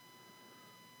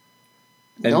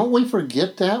 And don't we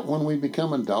forget that when we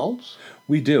become adults?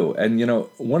 We do. And, you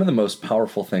know, one of the most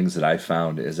powerful things that I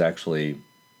found is actually,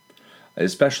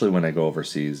 especially when I go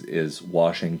overseas, is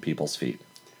washing people's feet.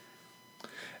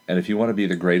 And if you want to be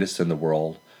the greatest in the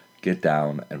world, get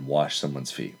down and wash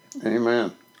someone's feet.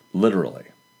 Amen. Literally.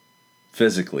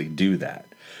 Physically do that.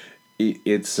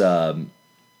 It's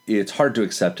hard to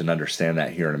accept and understand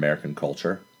that here in American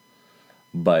culture.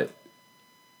 But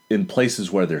in places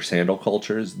where they're sandal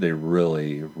cultures, they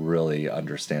really, really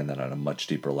understand that on a much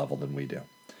deeper level than we do.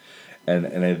 And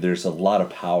there's a lot of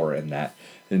power in that,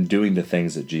 in doing the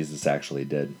things that Jesus actually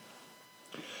did.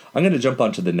 I'm going to jump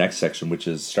onto the next section, which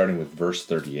is starting with verse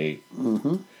 38.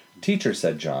 Mm-hmm. Teacher,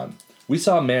 said John, we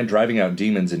saw a man driving out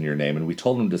demons in your name, and we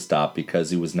told him to stop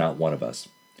because he was not one of us.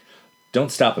 Don't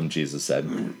stop him, Jesus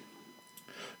said.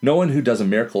 No one who does a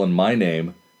miracle in my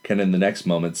name can in the next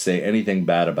moment say anything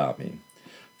bad about me.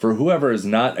 For whoever is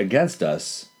not against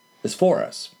us is for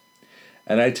us.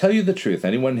 And I tell you the truth,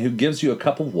 anyone who gives you a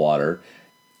cup of water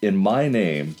in my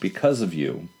name because of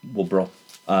you,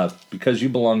 because you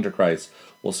belong to Christ,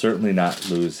 will certainly not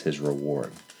lose his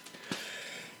reward.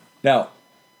 Now,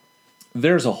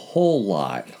 there's a whole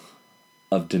lot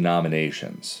of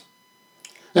denominations.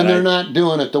 And they're not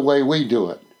doing it the way we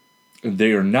do it.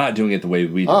 They are not doing it the way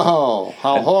we do. Oh,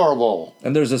 how horrible.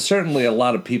 And there's certainly a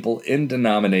lot of people in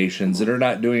denominations that are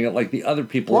not doing it like the other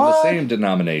people in the What? same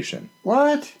denomination.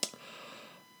 What?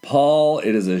 Paul,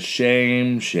 it is a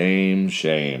shame, shame,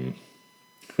 shame.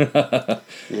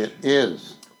 It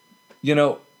is. You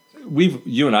know,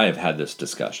 you and I have had this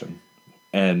discussion,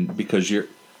 and because you're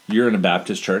in a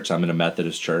Baptist church, I'm in a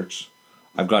Methodist church.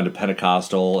 I've gone to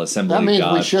Pentecostal, Assembly That of means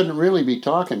God. we shouldn't really be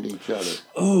talking to each other.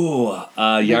 Oh,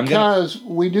 yeah, because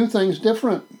we do things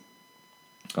different.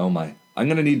 I'm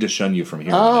gonna need to shun you from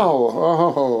here. on out.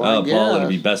 Oh, I guess. Paul, it'd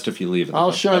be best if you leave.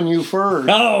 I'll shun you first.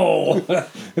 Oh,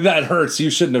 that hurts. You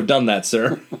shouldn't have done that,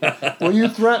 sir. Well, you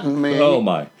threatened me. Oh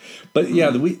my! But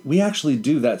yeah, we actually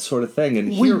do that sort of thing,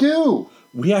 and We do.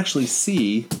 We actually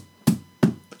see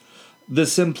the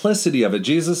simplicity of it.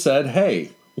 Jesus said,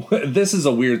 "Hey, this is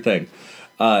a weird thing,"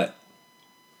 and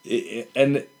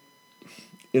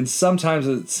sometimes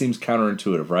it seems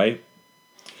counterintuitive, right?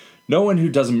 No one who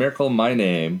does a miracle in my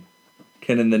name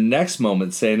can in the next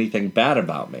moment say anything bad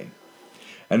about me.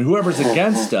 And whoever's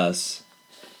against us,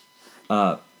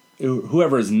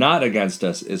 whoever is not against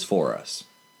us is for us.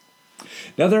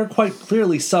 Now, there are quite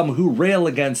clearly some who rail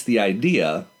against the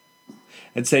idea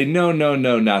and say, no, no,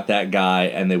 no, not that guy,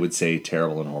 and they would say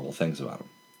terrible and horrible things about him.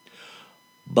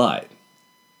 But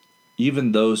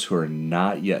even those who are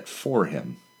not yet for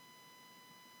him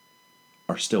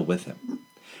are still with him.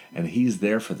 And he's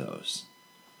there for those.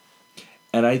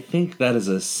 And I think that is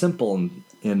a simple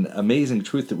and amazing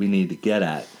truth that we need to get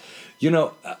at. You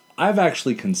know, I've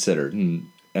actually considered,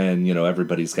 and you know,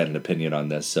 everybody's got an opinion on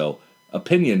this, so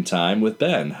opinion time with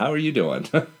Ben. How are you doing?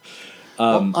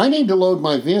 I need to load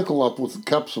my vehicle up with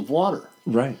cups of water.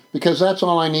 Right. Because that's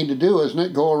all I need to do, isn't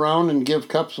it? Go around and give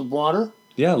cups of water?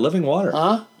 Yeah, living water.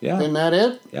 Huh? Yeah. Isn't that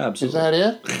it? Yeah, absolutely. Is that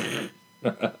it?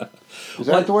 Is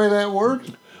that the way that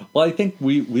works? Well, I think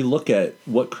we look at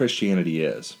what Christianity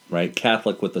is, right?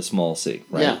 Catholic with a small c,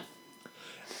 right?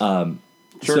 Yeah.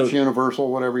 Church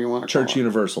Universal, whatever you want to call it. Church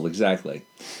Universal, exactly.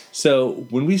 So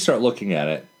when we start looking at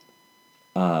it,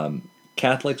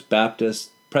 Catholics,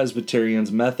 Baptists,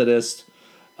 Presbyterians, Methodists,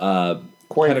 Quakers.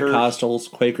 Pentecostals,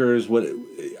 Quakers,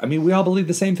 we all believe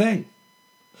the same thing.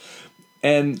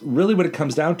 And really what it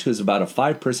comes down to is about a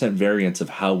 5% variance of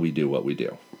how we do what we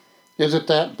do. Is it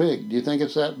that big? Do you think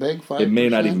it's that big? 5%? It may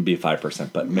not even be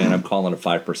 5%, but man, I'm calling it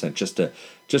 5%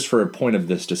 just for a point of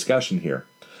this discussion here.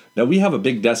 Now, we have a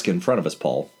big desk in front of us,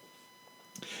 Paul.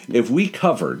 If we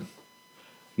covered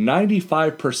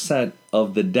 95%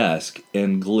 of the desk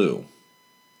in glue,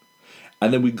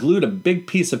 and then we glued a big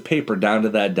piece of paper down to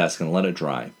that desk and let it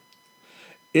dry,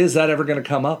 is that ever going to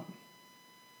come up?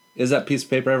 Is that piece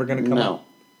of paper ever going to come up? No.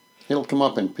 It'll come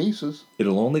up in pieces.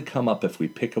 It'll only come up if we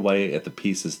pick away at the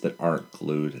pieces that aren't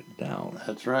glued down.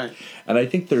 That's right. And I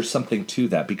think there's something to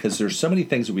that because there's so many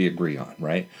things that we agree on,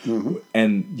 right? Mm-hmm.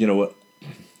 And you know what?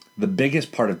 The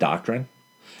biggest part of doctrine,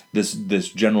 this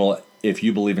general, if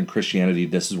you believe in Christianity,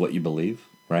 this is what you believe,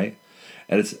 right?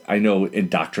 And I know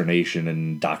indoctrination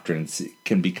and doctrines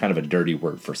can be kind of a dirty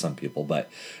word for some people, but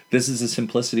this is the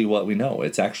simplicity of what we know.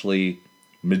 It's actually,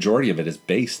 majority of it is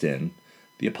based in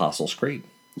the Apostles' Creed.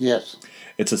 Yes.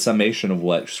 It's a summation of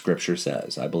what Scripture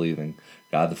says. I believe in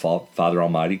God the Father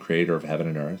Almighty, creator of heaven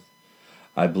and earth.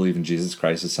 I believe in Jesus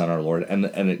Christ, His Son, our Lord, and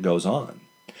it goes on.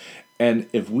 And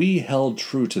if we held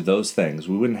true to those things,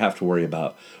 we wouldn't have to worry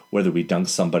about whether we dunk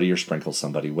somebody or sprinkle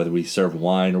somebody, whether we serve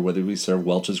wine or whether we serve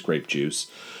Welch's grape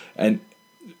juice. And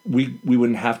we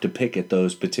wouldn't have to pick at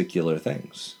those particular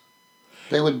things.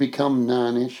 They would become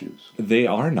non-issues. They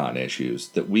are non-issues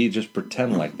that we just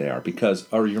pretend like they are because,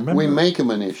 you remember? We make them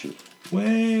an issue.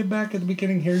 Way back at the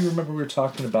beginning here, you remember we were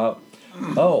talking about,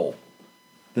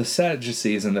 the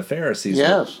Sadducees and the Pharisees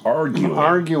were arguing.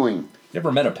 Arguing. You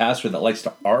ever met a pastor that likes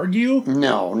to argue?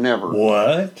 No, never.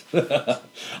 What?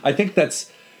 I think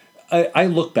that's... I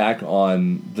look back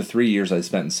on the 3 years I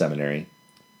spent in seminary,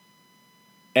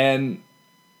 and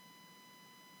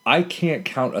I can't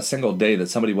count a single day that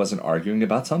somebody wasn't arguing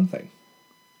about something.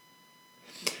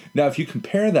 Now, if you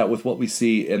compare that with what we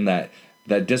see in that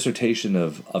dissertation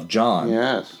of John,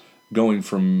 yes, going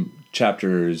from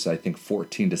chapters, I think,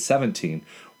 14 to 17,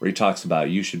 where he talks about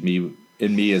you should be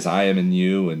in me as I am in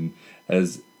you, and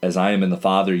as I am in the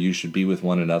Father, you should be with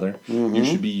one another. Mm-hmm. You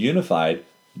should be unified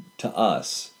to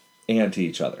us and to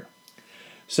each other.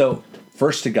 So,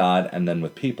 first to God and then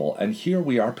with people. And here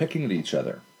we are picking at each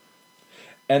other.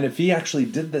 And if he actually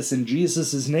did this in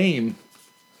Jesus' name,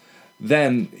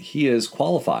 then he is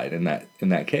qualified in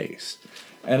that case.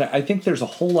 And I think there's a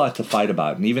whole lot to fight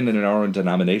about. And even in our own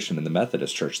denomination, in the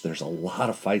Methodist Church, there's a lot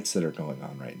of fights that are going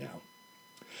on right now.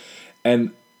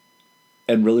 And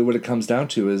really what it comes down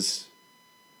to is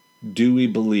do we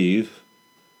believe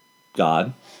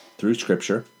God through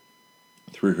Scripture,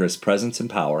 through His presence and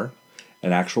power,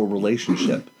 an actual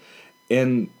relationship?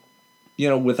 And,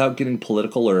 without getting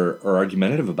political or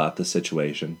argumentative about the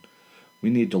situation, we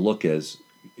need to look is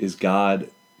God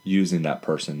using that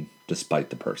person despite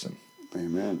the person?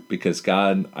 Amen. Because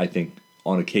God, I think,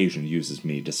 on occasion uses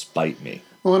me despite me.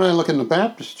 Well, when I look in the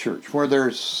Baptist church, where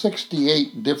there's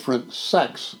 68 different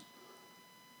sects,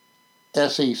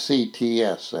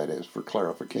 SECTS, that is, for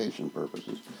clarification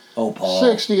purposes. Oh, Paul.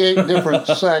 68 different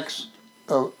sects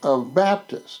of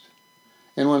Baptist.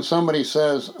 And when somebody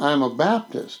says, I'm a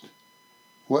Baptist,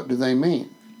 what do they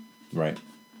mean? Right.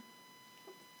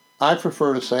 I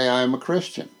prefer to say I'm a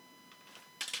Christian.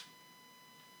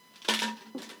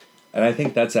 And I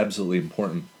think that's absolutely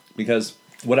important, because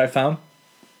what I found,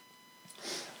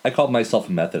 I called myself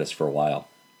a Methodist for a while.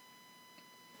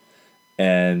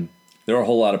 And there were a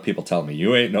whole lot of people telling me,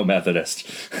 you ain't no Methodist.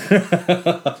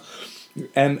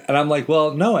 and I'm like,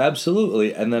 well, no,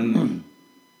 absolutely. And then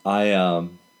it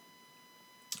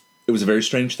was a very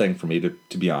strange thing for me,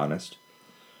 to be honest.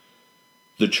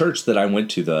 The church that I went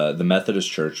to, the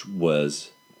Methodist church,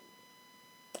 was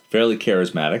fairly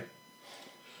charismatic,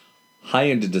 high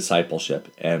into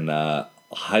discipleship, and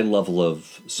high level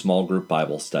of small group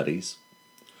Bible studies,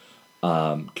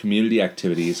 community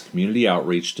activities, community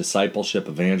outreach, discipleship,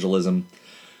 evangelism,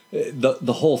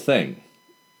 the whole thing.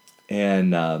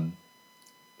 And then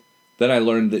I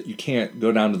learned that you can't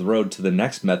go down to the road to the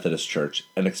next Methodist church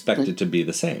and expect it to be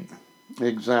the same.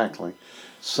 Exactly.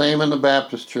 Same in the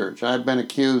Baptist church. I've been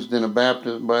accused in a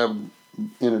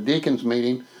deacon's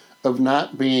meeting of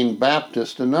not being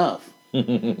Baptist enough.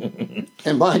 And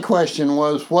my question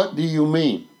was, what do you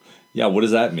mean? Yeah, what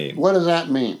does that mean? What does that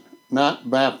mean?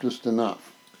 Not Baptist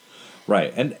enough.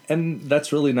 Right. And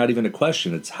that's really not even a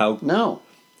question. It's how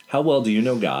well do you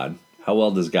know God? How well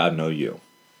does God know you?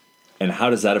 And how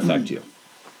does that affect you?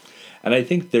 And I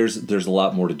think there's a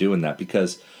lot more to do in that,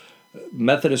 because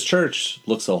Methodist church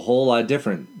looks a whole lot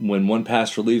different when one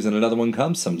pastor leaves and another one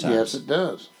comes sometimes. Yes, it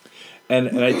does.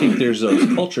 And I think there's those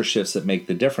culture shifts that make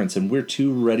the difference, and we're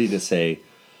too ready to say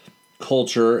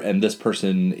culture and this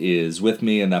person is with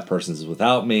me and that person is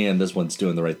without me and this one's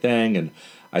doing the right thing and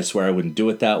I swear I wouldn't do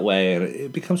it that way, and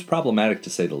it becomes problematic to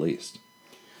say the least.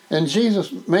 And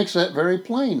Jesus makes that very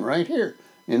plain right here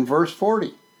in verse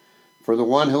 40. For the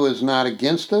one who is not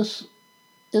against us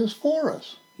is for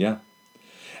us. Yeah.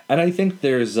 And I think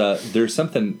there's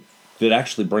something that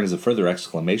actually brings a further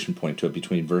exclamation point to it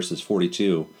between verses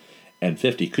 42 and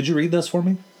 50. Could you read this for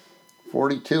me?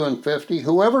 42 and 50.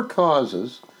 Whoever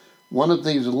causes one of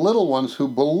these little ones who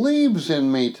believes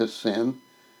in me to sin,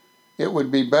 it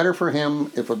would be better for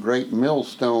him if a great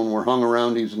millstone were hung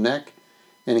around his neck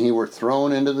and he were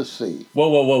thrown into the sea.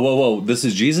 Whoa. This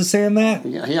is Jesus saying that?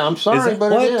 Yeah, I'm sorry,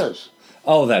 but what? it is.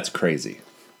 Oh, that's crazy.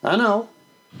 I know.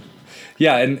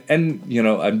 Yeah, and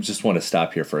I just want to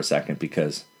stop here for a second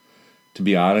because, to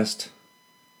be honest,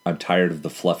 I'm tired of the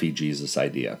fluffy Jesus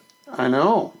idea. I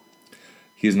know.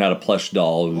 He's not a plush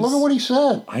doll. Look at what he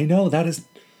said. I know, that is...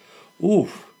 Ooh.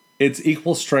 It's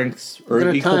equal strength, or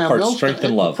equal parts strength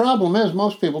and love. The problem is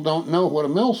most people don't know what a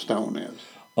millstone is.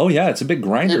 Oh, yeah, it's a big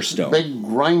grinder stone. It's a big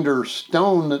grinder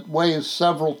stone that weighs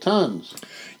several tons.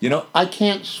 I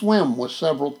can't swim with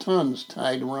several tons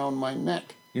tied around my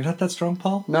neck. You're not that strong,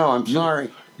 Paul? No, I'm sorry.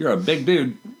 You're a big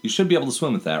dude. You should be able to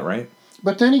swim with that, right?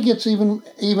 But then he gets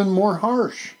even more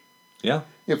harsh. Yeah.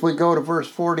 If we go to verse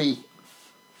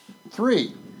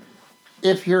 43,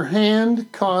 if your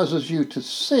hand causes you to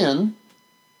sin,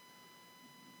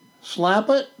 slap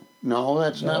it? No,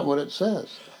 that's not what it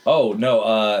says. Oh,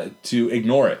 no, to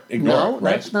ignore it. No,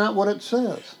 right? That's not what it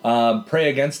says. Pray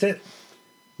against it?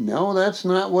 No, that's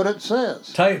not what it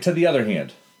says. Tie it to the other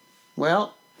hand.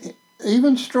 Well,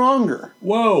 even stronger.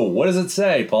 Whoa, what does it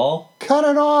say, Paul? Cut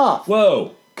it off.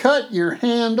 Whoa. Cut your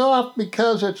hand off,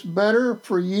 because it's better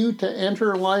for you to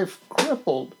enter life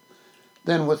crippled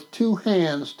than with two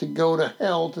hands to go to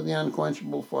hell, to the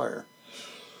unquenchable fire.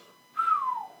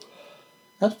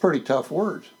 That's pretty tough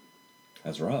words.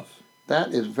 That's rough.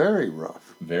 That is very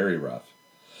rough. Very rough.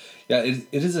 Yeah, it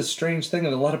is a strange thing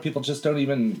that a lot of people just don't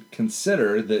even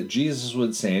consider that Jesus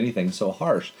would say anything so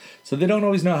harsh. So they don't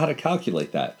always know how to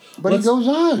calculate that. But he goes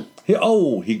on.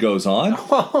 He goes on?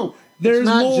 Oh, there's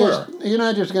more. You're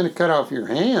not just going to cut off your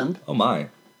hand. Oh, my.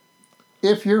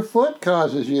 If your foot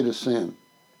causes you to sin,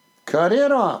 cut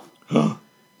it off.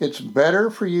 It's better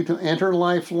for you to enter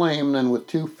life lame than with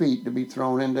 2 feet to be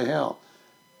thrown into hell.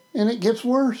 And it gets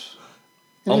worse.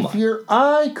 And if your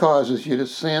eye causes you to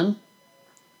sin,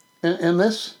 and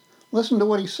this, listen to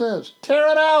what he says,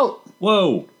 tear it out.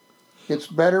 Whoa. It's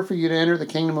better for you to enter the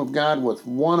kingdom of God with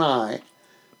one eye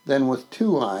than with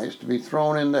two eyes to be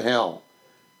thrown into hell,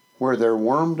 where their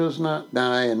worm does not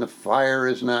die and the fire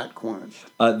is not quenched.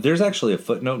 There's actually a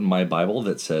footnote in my Bible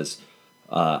that says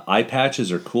eye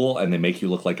patches are cool and they make you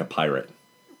look like a pirate.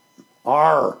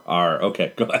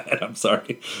 Okay, go ahead. I'm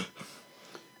sorry.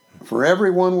 For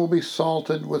everyone will be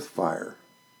salted with fire.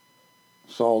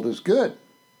 Salt is good.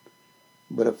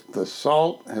 But if the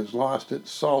salt has lost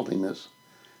its saltiness,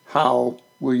 how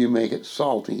will you make it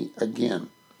salty again?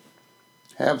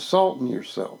 Have salt in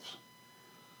yourselves.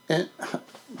 And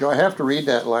do I have to read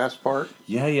that last part?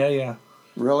 Yeah.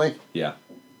 Really? Yeah.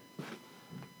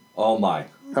 Oh my.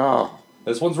 Oh.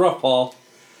 This one's rough, Paul.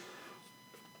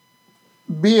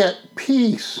 Be at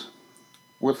peace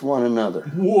with one another.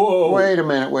 Whoa. Wait a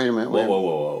minute.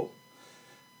 Whoa.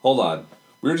 Hold on.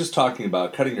 We were just talking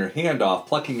about cutting your hand off,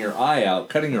 plucking your eye out,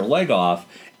 cutting your leg off,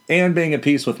 and being at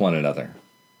peace with one another.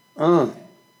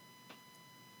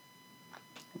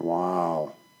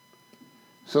 Wow.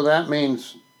 So that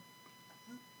means,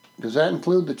 does that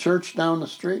include the church down the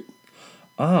street?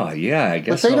 Oh, yeah, I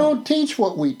guess But they so. don't teach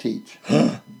what we teach.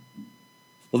 Well,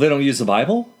 they don't use the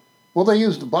Bible? Well, they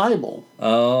use the Bible.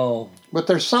 Oh. But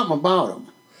there's something about them.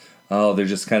 Oh, they're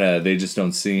just they just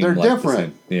don't seem They're like different.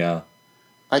 the same. Yeah.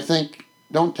 I think,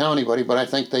 don't tell anybody, but I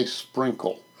think they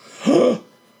sprinkle.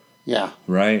 Yeah.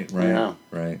 Right. Yeah.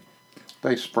 Right.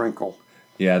 They sprinkle.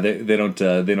 Yeah, they don't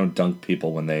dunk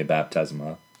people when they baptize them,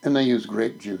 huh? And they use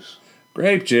grape juice.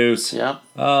 Grape juice. Yeah.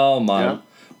 Oh my. Yeah.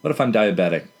 What if I'm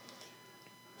diabetic?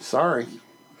 Sorry.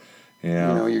 Yeah.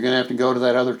 You know, you're going to have to go to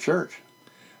that other church.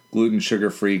 Gluten,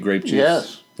 sugar-free grape juice.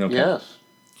 Yes. Okay. Yes.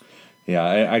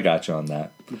 Yeah, I got you on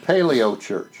that. The Paleo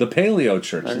Church. The Paleo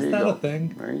Church, There is you that go. a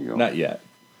thing? There you go. Not yet.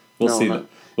 We'll No, see not- that.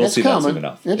 We'll It's see that coming. soon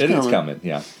enough. It's It's coming. coming,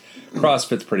 yeah.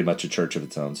 CrossFit's pretty much a church of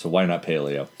its own, so why not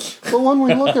paleo? But when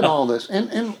we look at all this,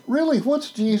 and really,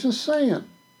 what's Jesus saying?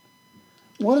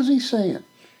 What is he saying?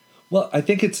 Well, I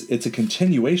think it's a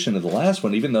continuation of the last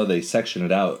one, even though they section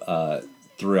it out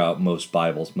throughout most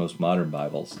Bibles, most modern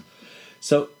Bibles.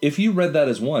 So if you read that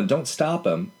as one, don't stop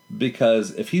him,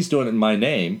 because if he's doing it in my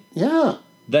name, Yeah.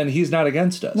 then he's not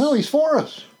against us. No, he's for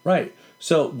us. Right.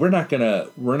 So we're not gonna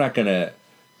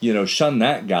shun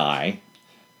that guy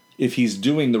if he's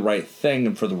doing the right thing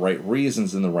and for the right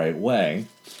reasons in the right way.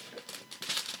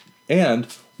 And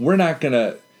we're not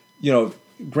gonna,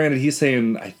 granted he's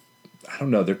saying I don't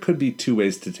know, there could be two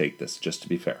ways to take this, just to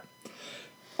be fair.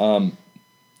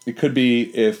 It could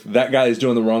be if that guy is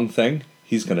doing the wrong thing,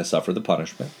 he's gonna suffer the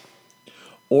punishment.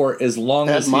 Or as long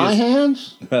At as my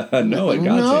hands? no, at God's hands.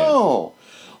 No.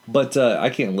 But I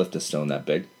can't lift a stone that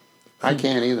big. I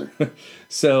can't either.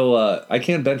 So I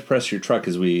can bench press your truck,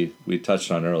 as we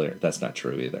touched on earlier. That's not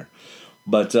true either.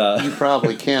 But You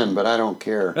probably can, but I don't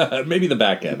care. maybe the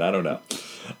back end. I don't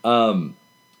know.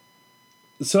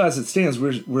 So as it stands,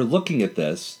 we're looking at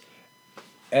this,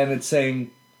 and it's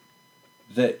saying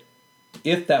that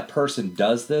if that person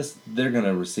does this, they're going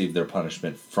to receive their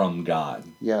punishment from God,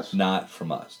 Yes. not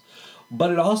from us.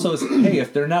 But it also is, hey,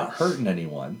 if they're not hurting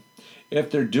anyone,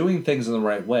 if they're doing things in the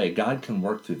right way, God can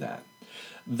work through that.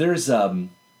 There's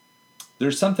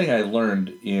something I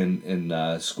learned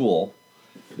in school.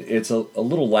 It's a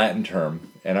little Latin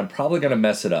term, and I'm probably going to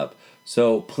mess it up.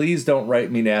 So please don't write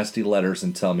me nasty letters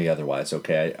and tell me otherwise,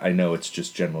 okay? I know it's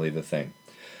just generally the thing.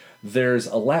 There's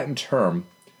a Latin term,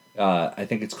 I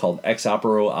think it's called ex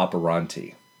opero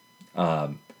operanti.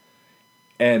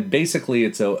 And basically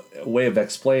it's a way of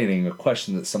explaining a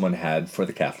question that someone had for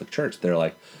the Catholic Church. They're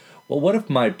like, well, what if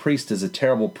my priest is a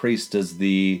terrible priest? Does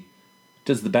the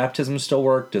baptism still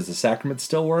work? Does the sacrament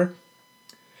still work?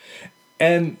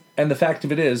 And the fact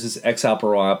of it is ex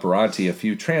opero operanti. If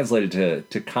you translate it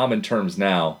to common terms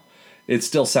now, it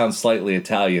still sounds slightly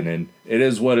Italian, and it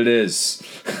is what it is.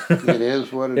 It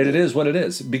is what it is. It is what it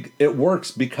is. It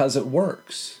works because it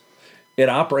works. It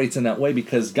operates in that way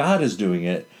because God is doing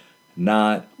it,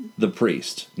 not the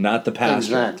priest, not the pastor.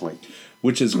 Exactly.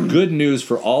 Which is good news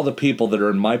for all the people that are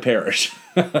in my parish.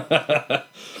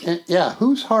 And, yeah,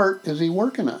 whose heart is he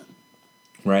working on?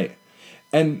 Right.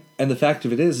 And the fact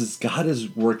of it is God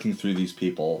is working through these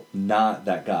people, not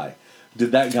that guy.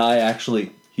 Did that guy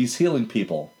actually, he's healing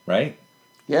people, right?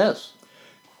 Yes.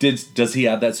 Does he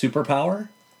have that superpower?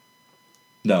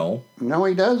 No. No,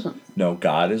 he doesn't. No,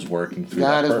 God is working through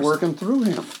God that person. is working through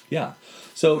him. Yeah.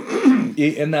 So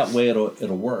in that way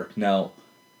it'll work. Now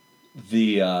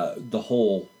the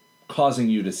whole causing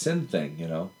you to sin thing,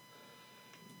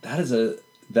 that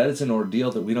is an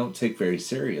ordeal that we don't take very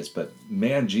serious, but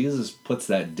man, Jesus puts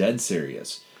that dead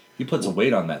serious. He puts a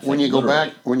weight on that thing. When you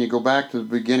go back to the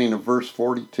beginning of verse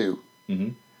 42, mm-hmm.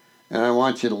 And I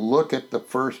want you to look at the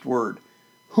first word.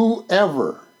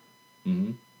 Whoever.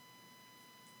 Mm-hmm.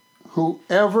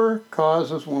 Whoever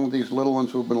causes one of these little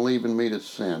ones who've been leaving me to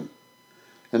sin.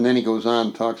 And then he goes on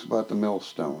and talks about the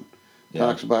millstone. Yeah.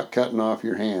 Talks about cutting off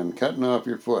your hand, cutting off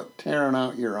your foot, tearing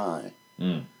out your eye.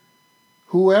 Mm.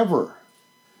 Whoever.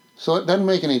 So it doesn't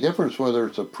make any difference whether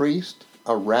it's a priest,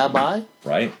 a rabbi,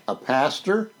 Right. a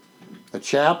pastor, a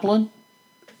chaplain,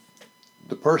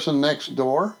 the person next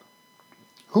door.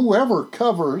 Whoever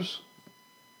covers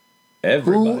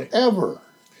Everybody. whoever.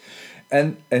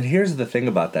 And here's the thing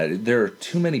about that. There are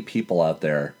too many people out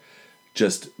there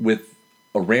just with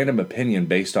a random opinion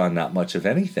based on not much of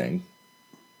anything,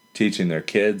 teaching their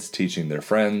kids, teaching their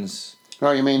friends.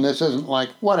 Oh, you mean this isn't like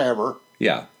whatever?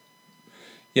 Yeah.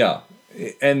 Yeah.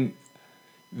 And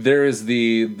there is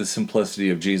the simplicity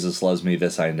of Jesus loves me,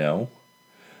 this I know.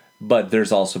 But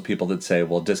there's also people that say,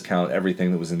 well, discount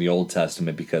everything that was in the Old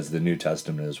Testament because the New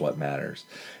Testament is what matters.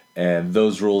 And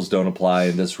those rules don't apply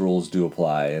and this rules do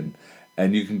apply.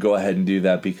 And you can go ahead and do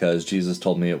that because Jesus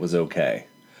told me it was okay.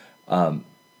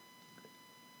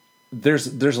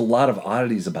 There's a lot of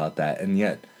oddities about that, and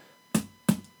yet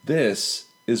this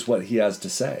is what he has to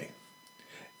say.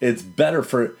 It's better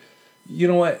for, you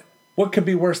know what could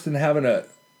be worse than having a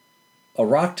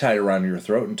rock tied around your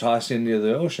throat and tossed into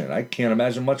the ocean? I can't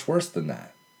imagine much worse than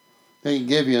that. They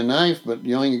give you a knife, but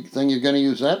the only thing you're going to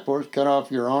use that for is cut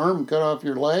off your arm, cut off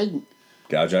your leg,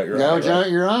 Gouge out your eye. gouge Right? out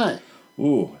your eye.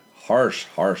 Ooh, harsh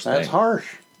That's thing.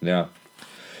 harsh. Yeah.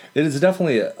 It is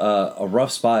definitely a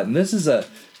rough spot, and this is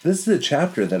a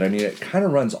chapter that, I mean, it kind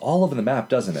of runs all over the map,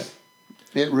 doesn't it?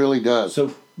 It really does.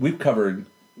 So we've covered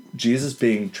Jesus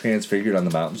being transfigured on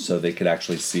the mountain so they could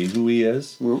actually see who he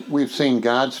is, We've seen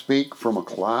God speak from a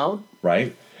cloud.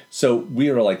 right? So we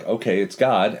are like, okay, it's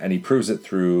God, and he proves it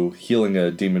through healing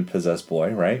a demon-possessed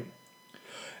boy, right?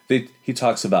 He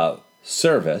talks about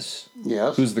service.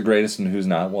 Yes. Who's the greatest and who's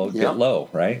not? Well, Yep. get low,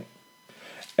 right?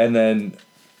 And then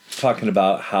talking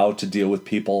about how to deal with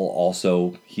people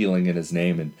also healing in his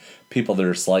name and people that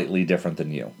are slightly different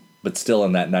than you, but still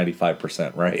in that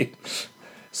 95%, right?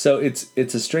 So it's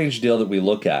a strange deal that we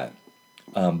look at,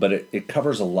 but it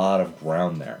covers a lot of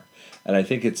ground there. And I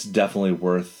think it's definitely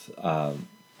worth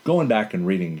going back and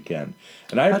reading again.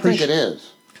 And I think it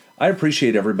is. I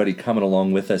appreciate everybody coming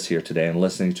along with us here today and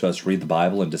listening to us read the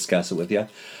Bible and discuss it with you.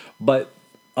 But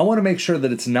I want to make sure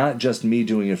that it's not just me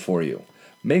doing it for you.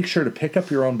 Make sure to pick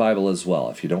up your own Bible as well.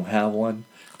 If you don't have one,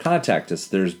 contact us.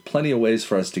 There's plenty of ways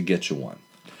for us to get you one.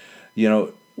 You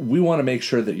know, we want to make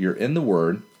sure that you're in the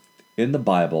Word, in the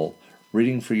Bible,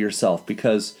 reading for yourself.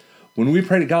 Because when we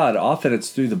pray to God, often it's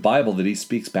through the Bible that he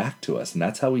speaks back to us, and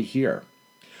that's how we hear.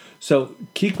 So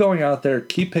keep going out there,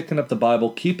 keep picking up the Bible,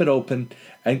 keep it open,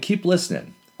 and keep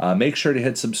listening. Make sure to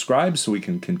hit subscribe so we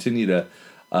can continue to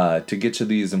get you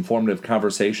these informative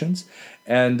conversations.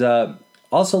 And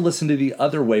also listen to the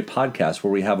Other Way podcast,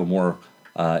 where we have a more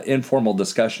informal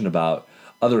discussion about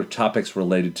other topics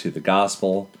related to the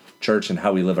gospel, church, and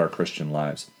how we live our Christian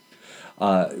lives.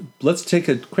 Let's take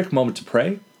a quick moment to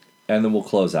pray, and then we'll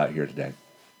close out here today.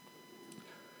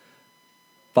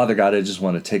 Father God, I just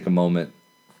want to take a moment,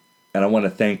 and I want to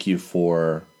thank you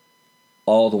for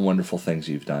all the wonderful things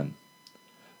you've done.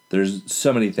 There's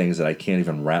so many things that I can't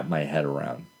even wrap my head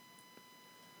around.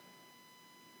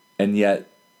 And yet,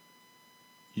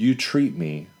 you treat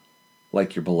me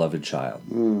like your beloved child.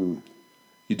 Mm.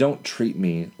 You don't treat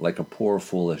me like a poor,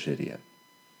 foolish idiot.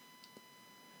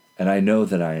 And I know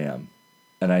that I am.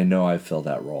 And I know I fill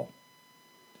that role.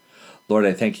 Lord,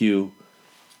 I thank you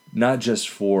not just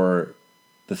for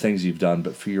the things you've done,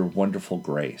 but for your wonderful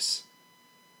grace.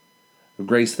 A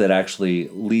grace that actually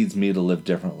leads me to live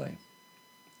differently.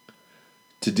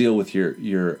 To deal with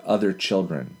your other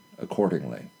children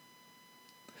accordingly.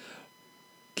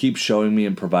 Keep showing me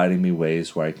and providing me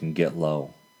ways where I can get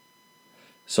low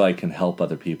so I can help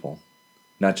other people.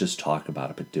 Not just talk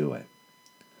about it, but do it.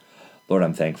 Lord,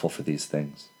 I'm thankful for these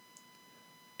things.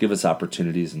 Give us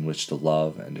opportunities in which to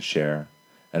love and to share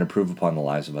and improve upon the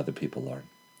lives of other people, Lord.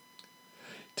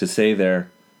 To say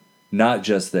there, not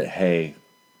just that, hey,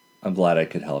 I'm glad I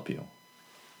could help you,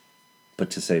 but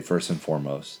to say first and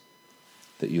foremost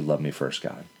that you love me first,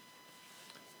 God.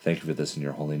 Thank you for this in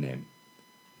your holy name.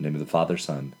 In the name of the Father,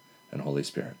 Son, and Holy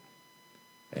Spirit.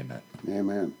 Amen.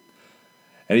 Amen.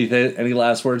 Any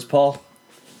last words, Paul?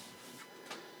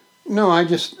 No, I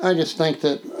just think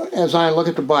that as I look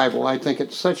at the Bible, I think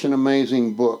it's such an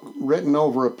amazing book, written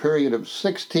over a period of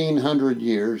 1,600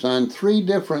 years on 3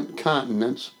 different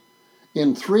continents,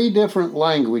 in 3 different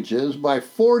languages, by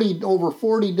over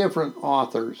 40 different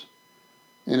authors,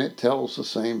 and it tells the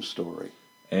same story.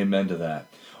 Amen to that.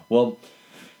 Well,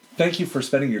 thank you for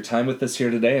spending your time with us here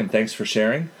today, and thanks for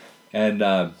sharing. And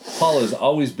Paul is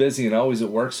always busy and always at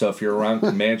work, so if you're around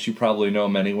Comanche, you probably know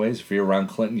him anyways. If you're around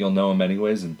Clinton, you'll know him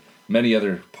anyways, and many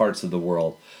other parts of the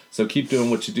world. So keep doing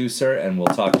what you do, sir, and we'll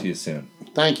talk to you soon.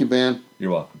 Thank you, Ben.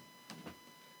 You're welcome.